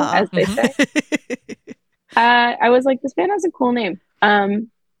cool, as they say? I was like, this band has a cool name.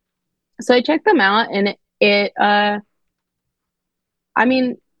 So I checked them out, and it was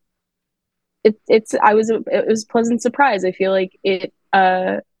a pleasant surprise. I feel like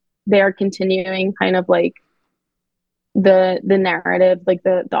they are continuing kind of like the narrative, like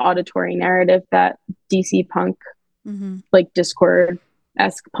the auditory narrative that DC punk, like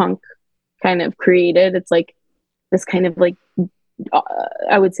Discord-esque punk kind of created. It's like this kind of like,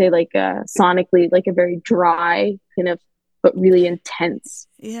 I would say like sonically, like a very dry kind of, but really intense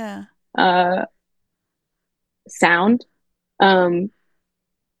sound.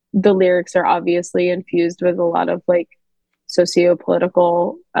 The lyrics are obviously infused with a lot of like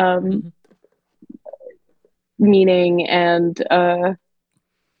socio-political meaning, and I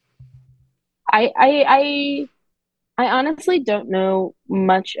honestly don't know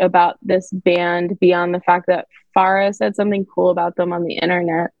much about this band beyond the fact that Farah said something cool about them on the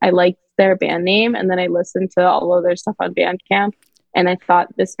internet. I liked their band name, and then I listened to all of their stuff on Bandcamp, and I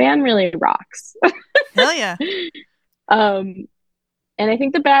thought this band really rocks. Hell yeah. And I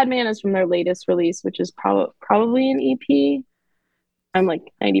think The Bad Man is from their latest release, which is probably an EP. I'm like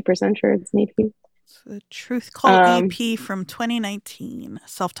 90% sure it's an EP. It's the Truth Call EP from 2019,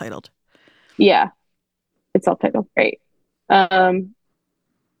 self-titled. Yeah, it's self-titled, right? And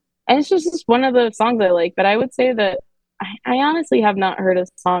it's just one of the songs I like. But I would say that I honestly have not heard a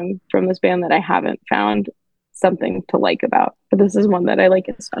song from this band that I haven't found something to like about. But this is one that I like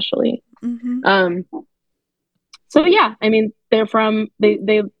especially. So yeah, I mean, they're from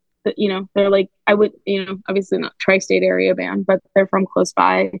they're like, I would, obviously not tri-state area band, but they're from close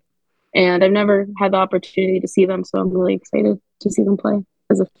by, and I've never had the opportunity to see them, so I'm really excited to see them play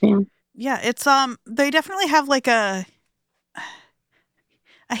as a fan. Yeah, it's they definitely have like I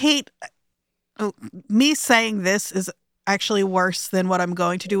hate me saying this is actually worse than what I'm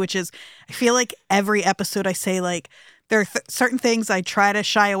going to do, which is I feel like every episode I say like there are certain things I try to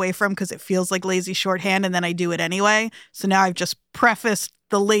shy away from because it feels like lazy shorthand, and then I do it anyway. So now I've just prefaced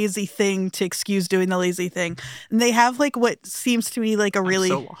the lazy thing to excuse doing the lazy thing. And they have like what seems to me like a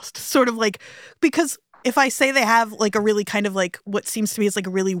really sort of like, because if I say they have like a really kind of like what seems to me is like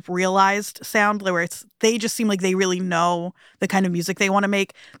a really realized sound where they just seem like they really know the kind of music they want to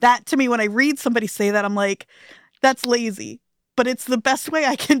make. That to me, when I read somebody say that, I'm like, that's lazy. But it's the best way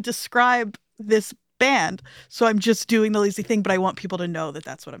I can describe this band. So I'm just doing the lazy thing, but I want people to know that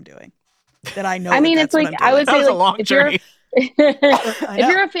that's what I'm doing. That I know. I mean, it's like, I would say, a long journey. If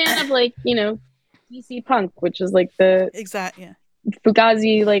you're a fan of like, DC punk, which is like the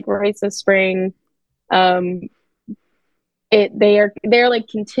Fugazi, like Rites of Spring, they're like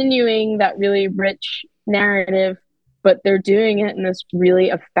continuing that really rich narrative, but they're doing it in this really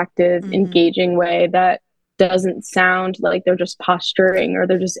effective, engaging way that doesn't sound like they're just posturing or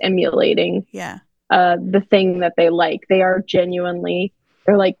they're just emulating the thing that they like. They are genuinely,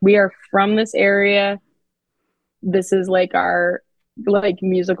 they're like, we are from this area. This is like our like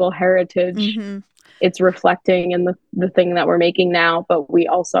musical heritage. It's reflecting in the thing that we're making now, but we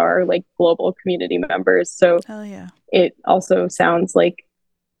also are like global community members. So it also sounds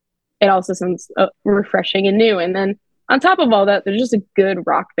refreshing and new. And then on top of all that, they're just a good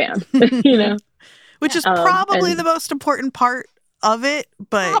rock band, which is probably the most important part of it.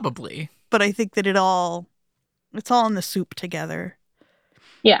 But but I think that it's all in the soup together.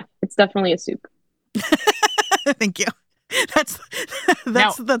 Yeah, it's definitely a soup. Thank you. That's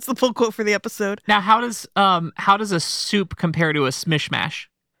the full quote for the episode. Now, how does a soup compare to a smish mash?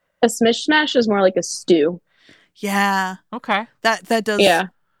 A smish mash is more like a stew. Yeah. Okay. That does. Yeah.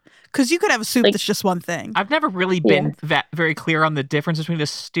 Because you could have a soup that's just one thing. I've never really been very clear on the difference between a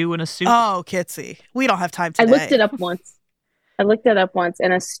stew and a soup. Oh, Kitsy, we don't have time today. I looked it up once,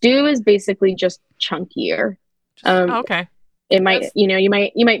 and a stew is basically just chunkier. Okay. It might, you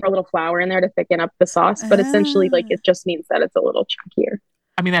might put a little flour in there to thicken up the sauce, but essentially, like, it just means that it's a little chunkier.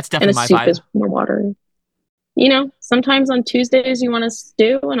 I mean, that's And definitely a my soup vibe. is more watery. You know, sometimes on Tuesdays you want a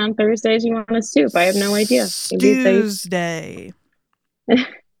stew, and on Thursdays you want a soup. I have no idea. Maybe they Tuesday.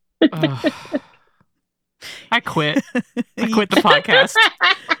 Ugh. I quit. I quit the podcast.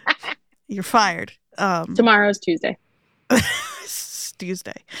 You're fired. Tomorrow's Tuesday. It's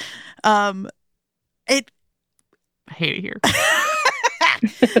Tuesday. It I hate it here.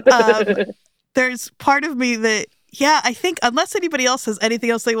 There's part of me that, yeah, I think unless anybody else has anything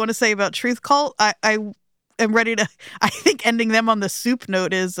else they want to say about Truth Cult, I am ready to. I think ending them on the soup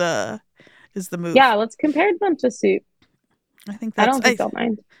note is the move. Yeah, let's compare them to soup. I think I that's. don't think they'll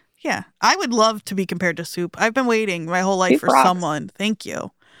mind. Yeah, I would love to be compared to soup. I've been waiting my whole life Soup for rocks. someone. Thank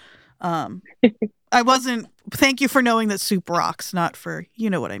you. I wasn't. Thank you for knowing that soup rocks, not for you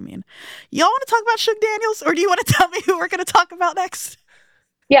know what I mean. Y'all want to talk about Shug Daniels, or do you want to tell me who we're going to talk about next?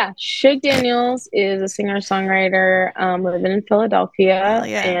 Yeah, Shug Daniels is a singer-songwriter living in Philadelphia, Hell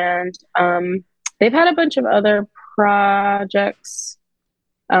yeah. and they've had a bunch of other projects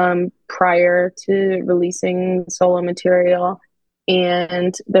prior to releasing solo material,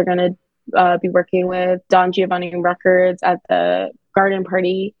 and they're going to be working with Don Giovanni Records at the Garden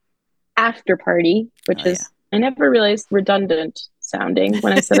Party after party, which Oh, is I never realized redundant sounding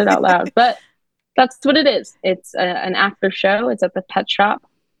when I said it out loud, but that's what it is. It's an after show. It's at the Pet Shop,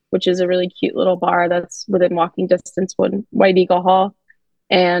 which is a really cute little bar that's within walking distance from White Eagle Hall.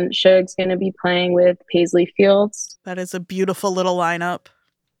 And Shug's going to be playing with Paisley Fields. That is a beautiful little lineup.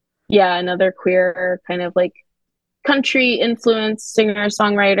 Yeah, another queer kind of like country influenced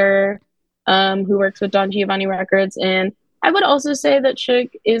singer-songwriter who works with Don Giovanni Records. And I would also say that Shug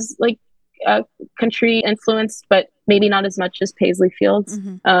is like country influenced, but maybe not as much as Paisley Fields.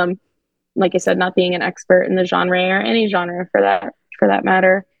 Mhm. Like I said, not being an expert in the genre or any genre for that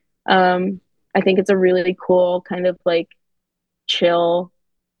matter. I think it's a really cool kind of like chill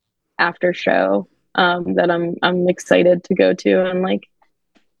after show that I'm excited to go to and like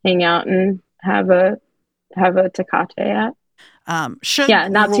hang out and have a Tecate at. Shug Yeah,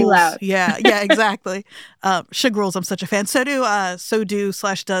 not too rules. loud. Yeah, exactly. Shug rules. I'm such a fan. So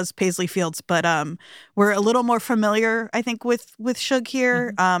does Paisley Fields, but we're a little more familiar, I think, with Shug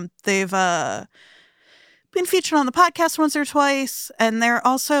here. They've been featured on the podcast once or twice, and they're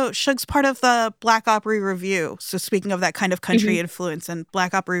also Shug's part of the Black Opry Review. So speaking of that kind of country influence, and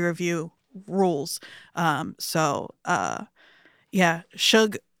Black Opry Review rules. Yeah,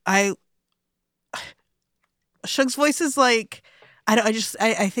 Shug. Shug's voice is like,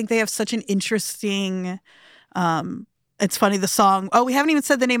 I think they have such an interesting. It's funny, the song. Oh, we haven't even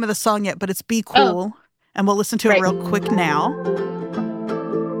said the name of the song yet, but it's "Be Cool," and we'll listen to it Right. real quick now.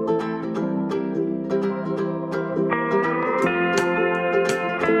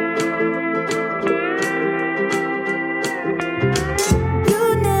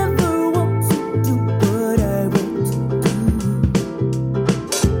 You never want to do what I want to do.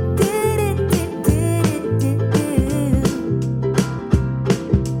 Did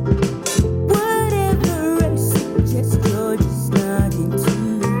whatever I suggest, you're just not into.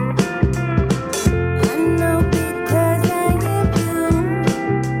 I know because I am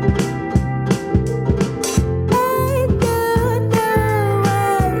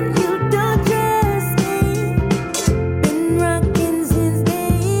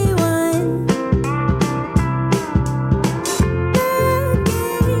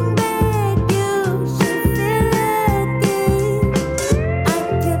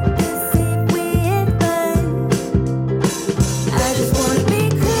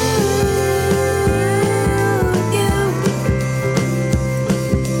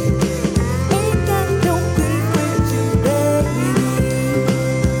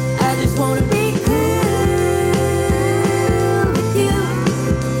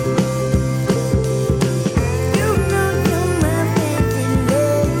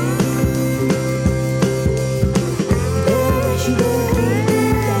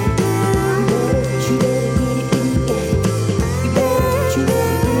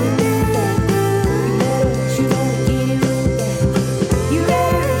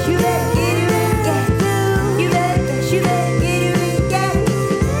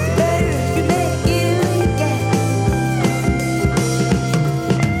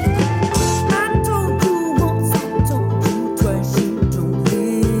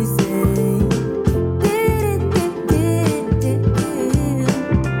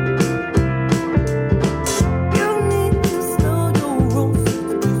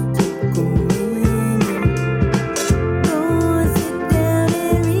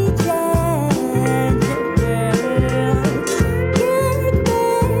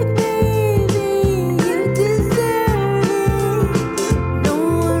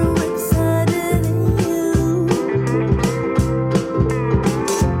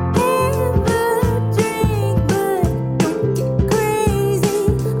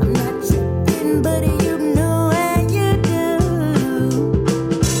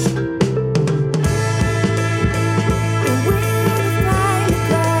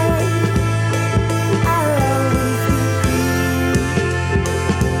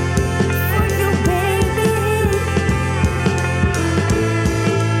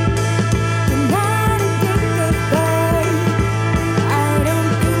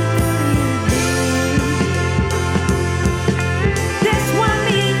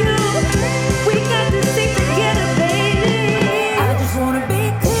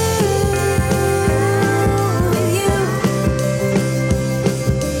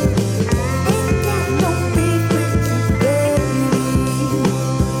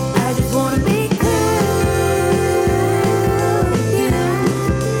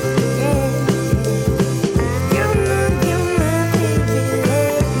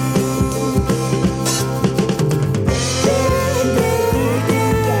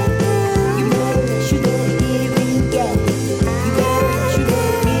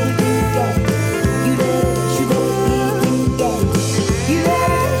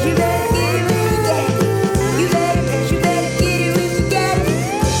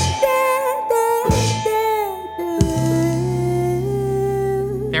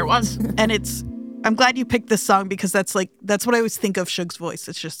Franz. And I'm glad you picked this song because that's what I always think of Suge's voice.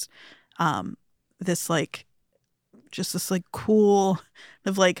 It's just this like cool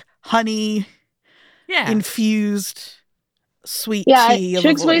of like honey infused sweet tea of a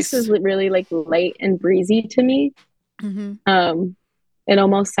Suge's voice is really like light and breezy to me. It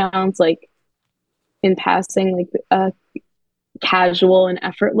almost sounds like in passing like casual and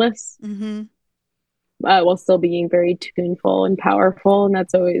effortless, while still being very tuneful and powerful. And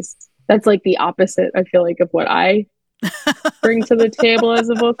that's like the opposite, I feel like, of what I bring to the table as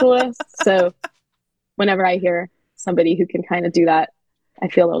a vocalist. So whenever I hear somebody who can kind of do that, I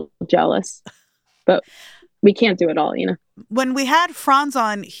feel a little jealous, but we can't do it all, you know? When we had Franz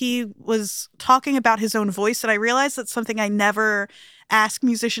on, he was talking about his own voice, and I realized that's something I never ask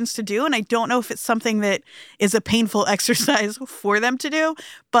musicians to do, and I don't know if it's something that is a painful exercise for them to do,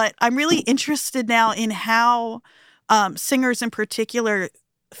 but I'm really interested now in how singers in particular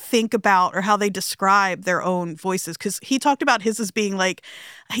think about or how they describe their own voices, because he talked about his as being like,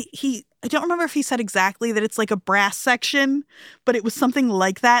 I don't remember if he said exactly that it's like a brass section, but it was something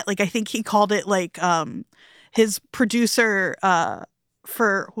like that. Like I think he called it like his producer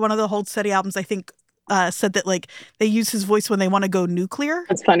for one of the Hold Steady albums, I think said that like they use his voice when they want to go nuclear.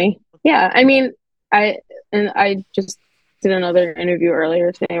 That's funny. Yeah, I mean, I just did another interview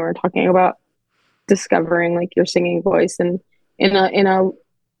earlier today. We were talking about discovering like your singing voice, and in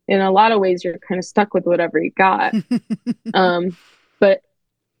a lot of ways you're kind of stuck with whatever you got.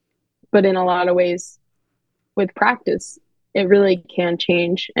 But in a lot of ways, with practice, it really can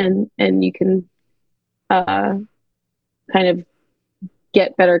change, and you can kind of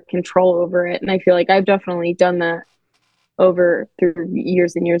get better control over it. And I feel like I've definitely done that through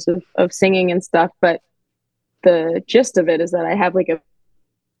years and years of singing and stuff. But the gist of it is that I have like a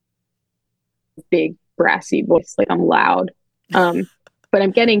big brassy voice, like I'm loud. But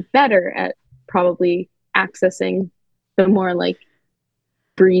I'm getting better at probably accessing the more like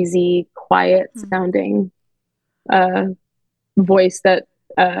breezy, quiet sounding voice that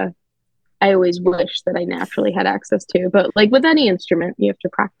I always wish that I naturally had access to. But like with any instrument, you have to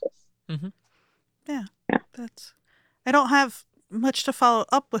practice. Yeah. I don't have much to follow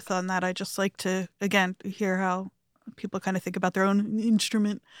up with on that. I just like to, again, hear how people kind of think about their own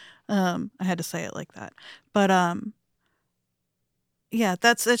instrument. I had to say it like that. But yeah,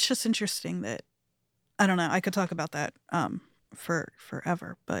 it's just interesting that, I don't know, I could talk about that for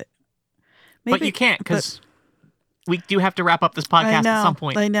forever, but maybe. But you can't, because we do have to wrap up this podcast at some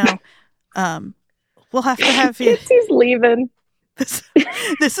point. I know. We'll have to have you. He's leaving.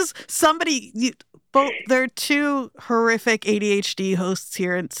 This is somebody. There are two horrific ADHD hosts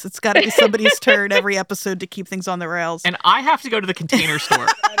here, and it's got to be somebody's turn every episode to keep things on the rails. And I have to go to the Container Store.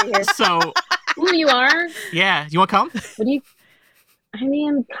 So. Ooh, you are? Yeah. You want to come? What do you? I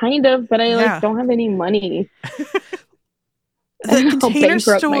mean, kind of, but I don't have any money. The Container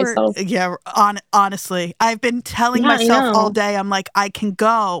Store. Myself. Yeah, honestly, I've been telling myself all day, I'm like, I can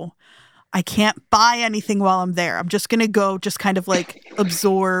go. I can't buy anything while I'm there. I'm just gonna go, just kind of like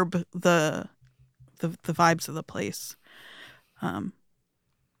absorb the vibes of the place. Yeah,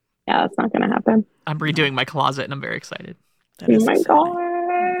 that's not gonna happen. I'm redoing my closet, and I'm very excited. Oh my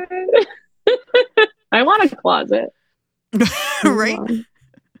god! I want a closet. Right?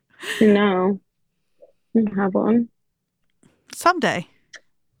 No, I don't have one. Someday.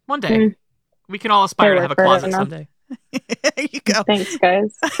 One day. We can all aspire to have a closet someday. There you go. Thanks,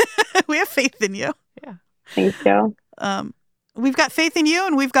 guys. We have faith in you. Yeah. Thank you. We've got faith in you,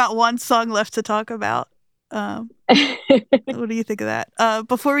 and we've got one song left to talk about. What do you think of that?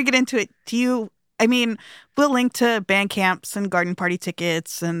 Before we get into it, we'll link to band camps and garden party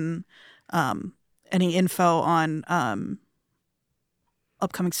tickets and any info on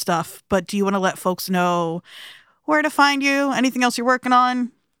upcoming stuff. But do you want to let folks know where to find you? Anything else you're working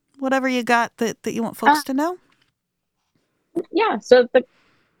on? Whatever you got that you want folks to know? Yeah, so the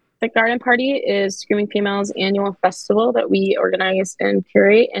Garden Party is Screaming Females annual festival that we organize and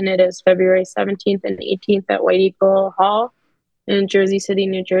curate, and it is February 17th and 18th at White Eagle Hall in Jersey City,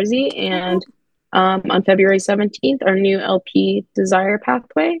 New Jersey. And on February 17th, our new LP Desire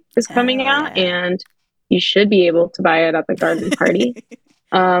Pathway is coming out, and you should be able to buy it at the Garden Party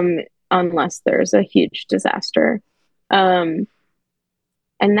unless there's a huge disaster. And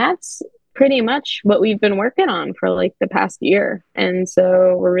that's pretty much what we've been working on for like the past year. And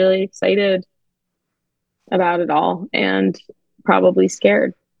so we're really excited about it all and probably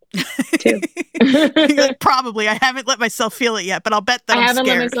scared too. Like, probably. I haven't let myself feel it yet, but I'll bet that I haven't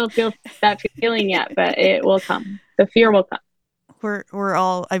let myself feel that feeling yet, but it will come. The fear will come. we're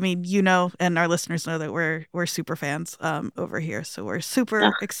all, I mean, and our listeners know that we're super fans over here. So we're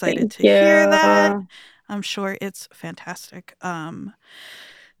super excited to hear that. I'm sure it's fantastic. And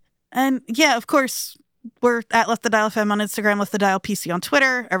yeah, of course, we're at Left the Dial FM on Instagram, Left the Dial PC on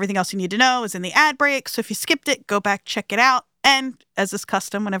Twitter. Everything else you need to know is in the ad break. So if you skipped it, go back, check it out. And as is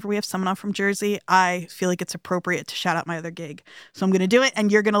custom, whenever we have someone on from Jersey, I feel like it's appropriate to shout out my other gig. So I'm going to do it,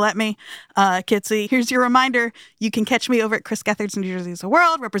 and you're going to let me. Kitsy, here's your reminder. You can catch me over at Chris Gethard's New Jersey is the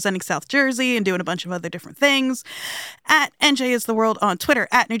World, representing South Jersey and doing a bunch of other different things. At NJ is the World on Twitter.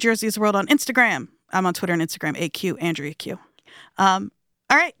 At New Jersey is the World on Instagram. I'm on Twitter and Instagram, AQ, Andrea Q. All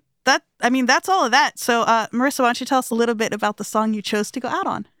right. That's all of that. So, Marissa, why don't you tell us a little bit about the song you chose to go out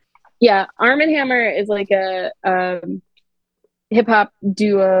on? Yeah, Arm & Hammer is like a hip-hop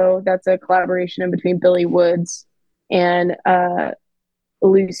duo that's a collaboration in between Billy Woods and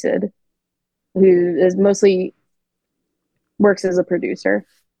Lucid, who is mostly works as a producer.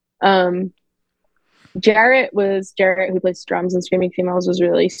 Jarrett, who plays drums in Screaming Females, was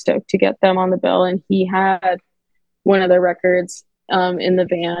really stoked to get them on the bill, and he had one of their records in the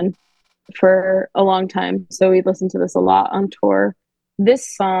van for a long time, so we listened to this a lot on tour.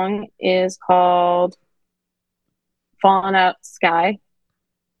 This song is called Fallen Out Sky,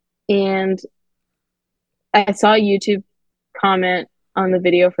 and I saw a YouTube comment on the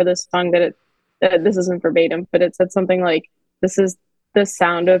video for this song that this isn't verbatim, but it said something like, this is the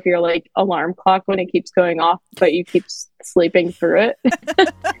sound of your like alarm clock when it keeps going off, but you keep sleeping through it.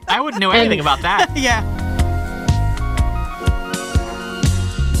 I wouldn't know anything about that. Yeah.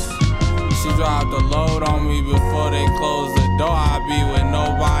 She dropped the load on me before they closed the door. I be with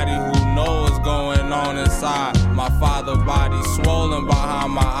nobody who knows what's going on inside. My father body swollen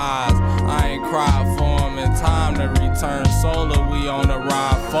behind my eyes. I ain't cried for him in time to return solar. We on the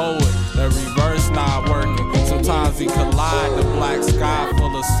ride forward. The reverse not working. Sometimes we collide. The black sky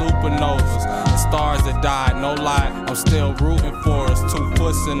full of supernovas. The stars that died, no lie. I'm still rooting for us. 2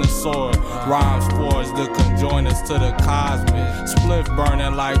 puss in the sword. Rhymes for us to conjoin us to the cosmic. Spliff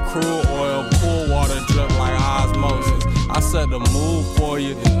burning like crude oil. Pool water drip like osmosis. I set the mood for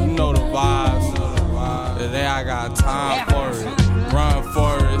you. You know the vibes. Today I got time for it. Run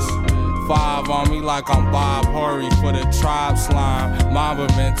Forest. 5 on me like I'm Bob Hurry for the tribe slime. Mamba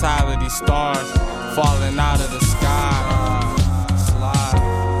mentality stars falling out of the sky. Slide.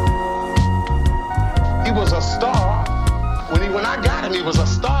 He was a star. When I got him, he was a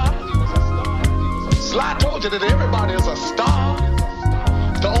star. Sly told you that everybody is a star.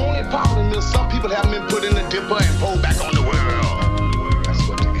 The only problem is some people haven't been put in the dipper and pulled back on the world. That's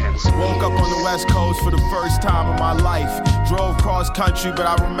what the answer Woke up on the West Coast for the first time in my life. Drove cross country, but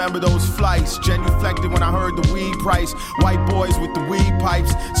I remember those flights. Genuflected when I heard the weed price. White boys with the weed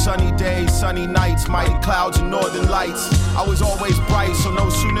pipes. Sunny days, sunny nights, mighty clouds and northern lights. I was always bright, so no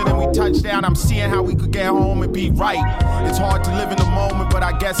sooner than we touched down, I'm seeing how we could get home and be right. It's hard to live in the moment, but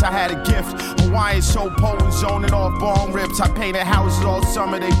I guess I had a gift. Hawaiian so potent, zoning off bong rips. I painted houses all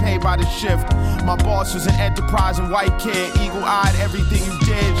summer, they pay by the shift. My boss was an enterprising white kid. Eagle-eyed, everything you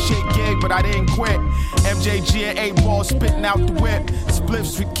did, shit gig, but I didn't quit. MJG and 8-ball spitting out the whip.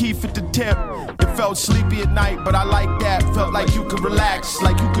 Spliffs with Keith at the tip. It felt sleepy at night, but I like that. Felt like you could relax,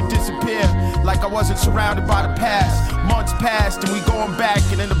 like you could disappear. Like I wasn't surrounded by the past. Months passed and we going back,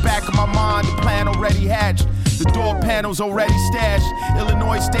 and in the back of my mind, the plan already hatched. The door panels already stashed.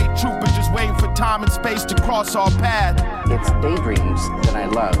 Illinois State Trooper just waiting for time and space to cross our path. It's daydreams that I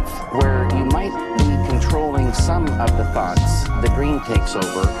love, where you might be controlling some of the thoughts. The dream takes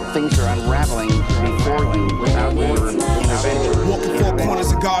over. Things are unraveling before you without your intervention. Walking 4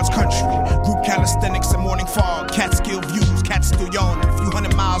 corners of God's country. Group calisthenics and morning fog. Catskill views, cats still yawning. A few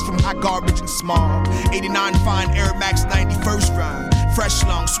hundred miles from hot garbage and smog. 89 fine Air Max 91st run. Fresh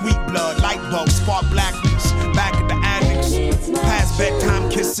lung, sweet blood, light bulb, spark blackness. Back at the annex. Past bedtime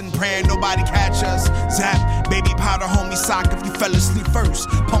kissing, praying nobody catch us. Zap, baby powder, homie sock if you fell asleep first.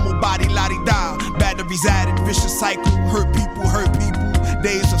 Pummel body, la-di-da. Batteries added, vicious cycle. Hurt people, hurt people.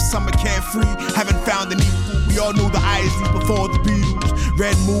 Days of summer carefree, haven't found an equal. We all know the Isleys before the Beatles.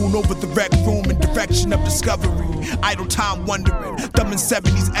 Red moon over the rec room in direction of discovery. Idle time wondering. Thumbing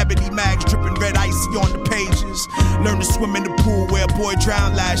 70s ebony mags, dripping red icy on the pages. Learn to swim in the pool where a boy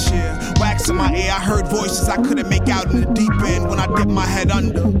drowned last year. Wax in my ear, I heard voices I couldn't make out in the deep end. When I dipped my head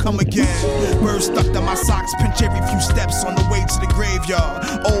under, come again. Birds stuck to my socks, pinch every few steps on the way to the graveyard.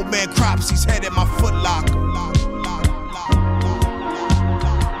 Old man crops, he's head in my foot locker.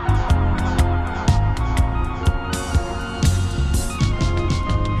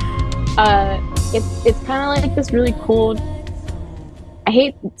 It's kind of like this really cool I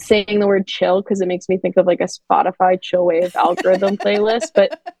hate saying the word chill because it makes me think of like a Spotify chill wave algorithm playlist,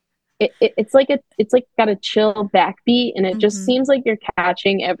 but it's like got a chill backbeat, and it just seems like you're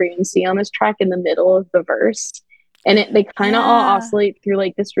catching every MC on this track in the middle of the verse, and they kind of all oscillate through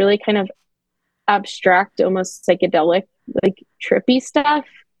like this really kind of abstract, almost psychedelic, like trippy stuff,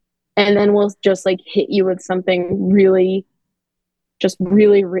 and then we'll just like hit you with something really, just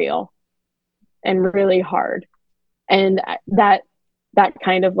really real and really hard, and that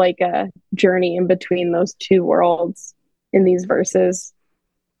kind of like a journey in between those two worlds in these verses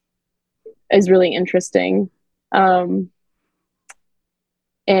is really interesting. And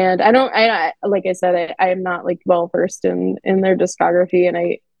I like I said, I am not like well versed in their discography,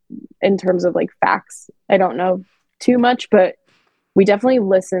 and in terms of like facts, I don't know too much, but we definitely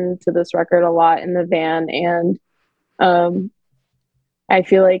listened to this record a lot in the van, and I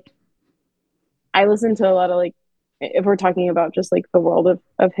feel like I listen to a lot of, like, if we're talking about just like the world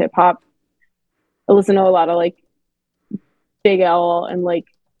of hip hop, I listen to a lot of like Big L and like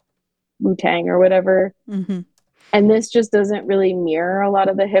Wu-Tang or whatever. And this just doesn't really mirror a lot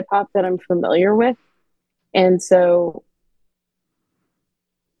of the hip hop that I'm familiar with. And so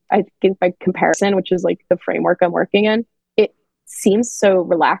I think by comparison, which is like the framework I'm working in, it seems so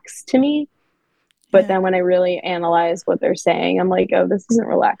relaxed to me. But then when I really analyze what they're saying, I'm like, oh, this isn't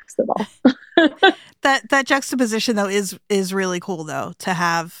relaxed at all. That juxtaposition though is really cool though, to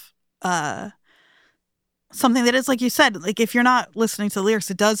have something that is, like you said, like if you're not listening to the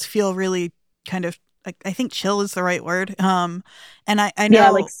lyrics, it does feel really kind of, I think chill is the right word. And I know, yeah,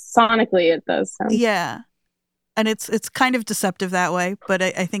 like sonically it does sound. Yeah. And it's kind of deceptive that way, but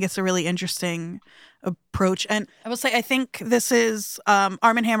I think it's a really interesting approach. And I will say, I think this is Arm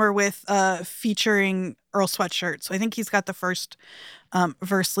 & Hammer with featuring Earl Sweatshirt. So I think he's got the first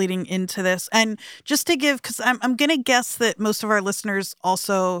verse leading into this. And just to give, because I'm going to guess that most of our listeners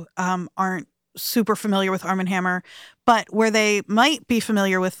also aren't super familiar with Arm & Hammer, but where they might be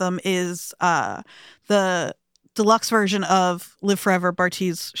familiar with them is the deluxe version of Live Forever,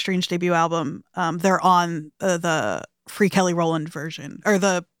 Barty's Strange debut album. They're on the Free Kelly Rowland version, or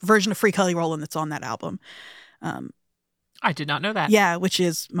the version of Free Kelly Rowland that's on that album. I did not know that. Yeah, which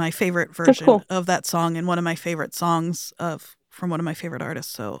is my favorite version of that song, and one of my favorite songs from one of my favorite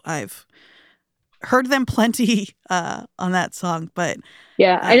artists. So I've heard them plenty on that song. But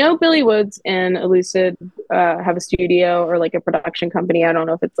yeah, I know Billy Woods and Elucid have a studio or like a production company. I don't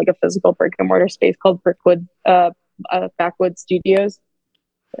know if it's like a physical brick and mortar space called Backwood Studios.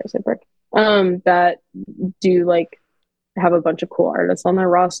 Did I say brick? That do like have a bunch of cool artists on their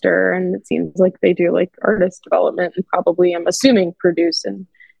roster, and it seems like they do like artist development and probably, I'm assuming, produce and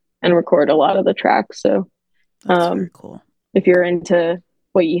record a lot of the tracks. So that's very cool. If you're into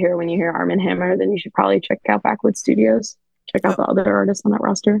what you hear when you hear Arm & Hammer, then you should probably check out Backwood Studios. Check out the other artists on that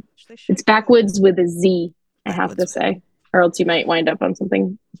roster. It's Backwoods with a Z, I have to say, or else you might wind up on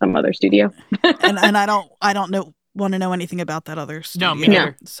some other studio. and I don't want to know anything about that other studio. No, me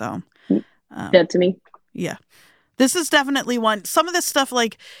neither. So dead to me. Yeah. This is definitely one. Some of this stuff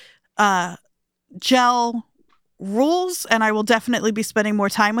like Gel rules, and I will definitely be spending more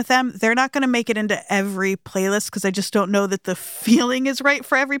time with them. They're not going to make it into every playlist because I just don't know that the feeling is right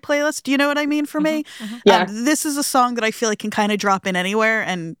for every playlist. Do you know what I mean for me? Yeah. This is a song that I feel like can kind of drop in anywhere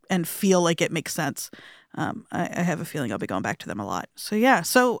and feel like it makes sense. I have a feeling I'll be going back to them a lot. So yeah.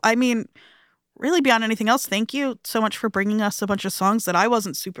 So I mean, really beyond anything else, thank you so much for bringing us a bunch of songs that I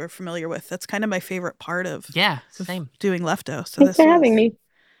wasn't super familiar with. That's kind of my favorite part of same doing Lefto. So Thanks for having me.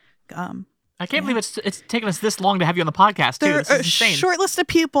 I can't believe it's taken us this long to have you on the podcast too. There This are is insane. a short list of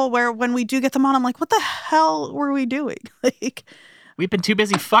people where when we do get them on, I'm like, what the hell were we doing? Like, we've been too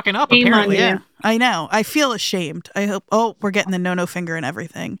busy fucking up, Shame on apparently. you. yeah, I know. I feel ashamed. I hope. Oh, we're getting the no finger and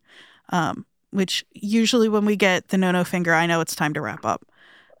everything. Which usually when we get the no finger, I know it's time to wrap up.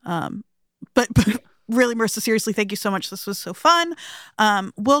 But really, Marissa, seriously, thank you so much. This was so fun.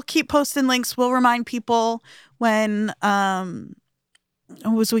 We'll keep posting links. We'll remind people when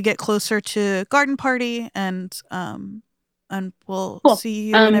as we get closer to Garden Party, and we'll see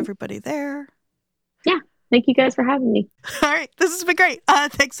you and everybody there. Yeah. Thank you guys for having me. All right. This has been great.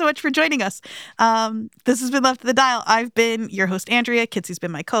 Thanks so much for joining us. This has been Left of the Dial. I've been your host, Andrea. Kitsy's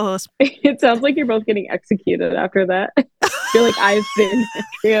been my co-host. It sounds like you're both getting executed after that. I feel like I've been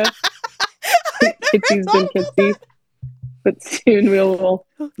Andrea. Kitsy's been Kitsy. But soon we'll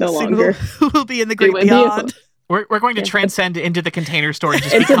no longer. We'll be in the great beyond. We're going to transcend into the Container Store and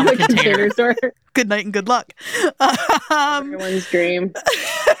just Into become the a container. store. Good night and good luck. Everyone's dream.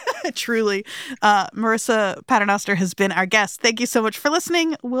 Truly. Marissa Paternoster has been our guest. Thank you so much for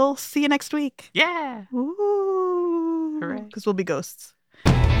listening. We'll see you next week. Yeah. Ooh. Hooray. Because we'll be ghosts.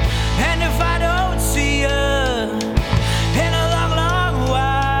 And if I don't see you in a long, long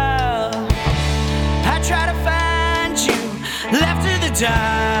while, I try to find you left to the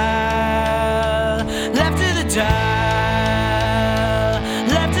dial, left to the dial,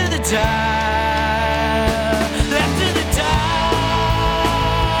 left to the dial.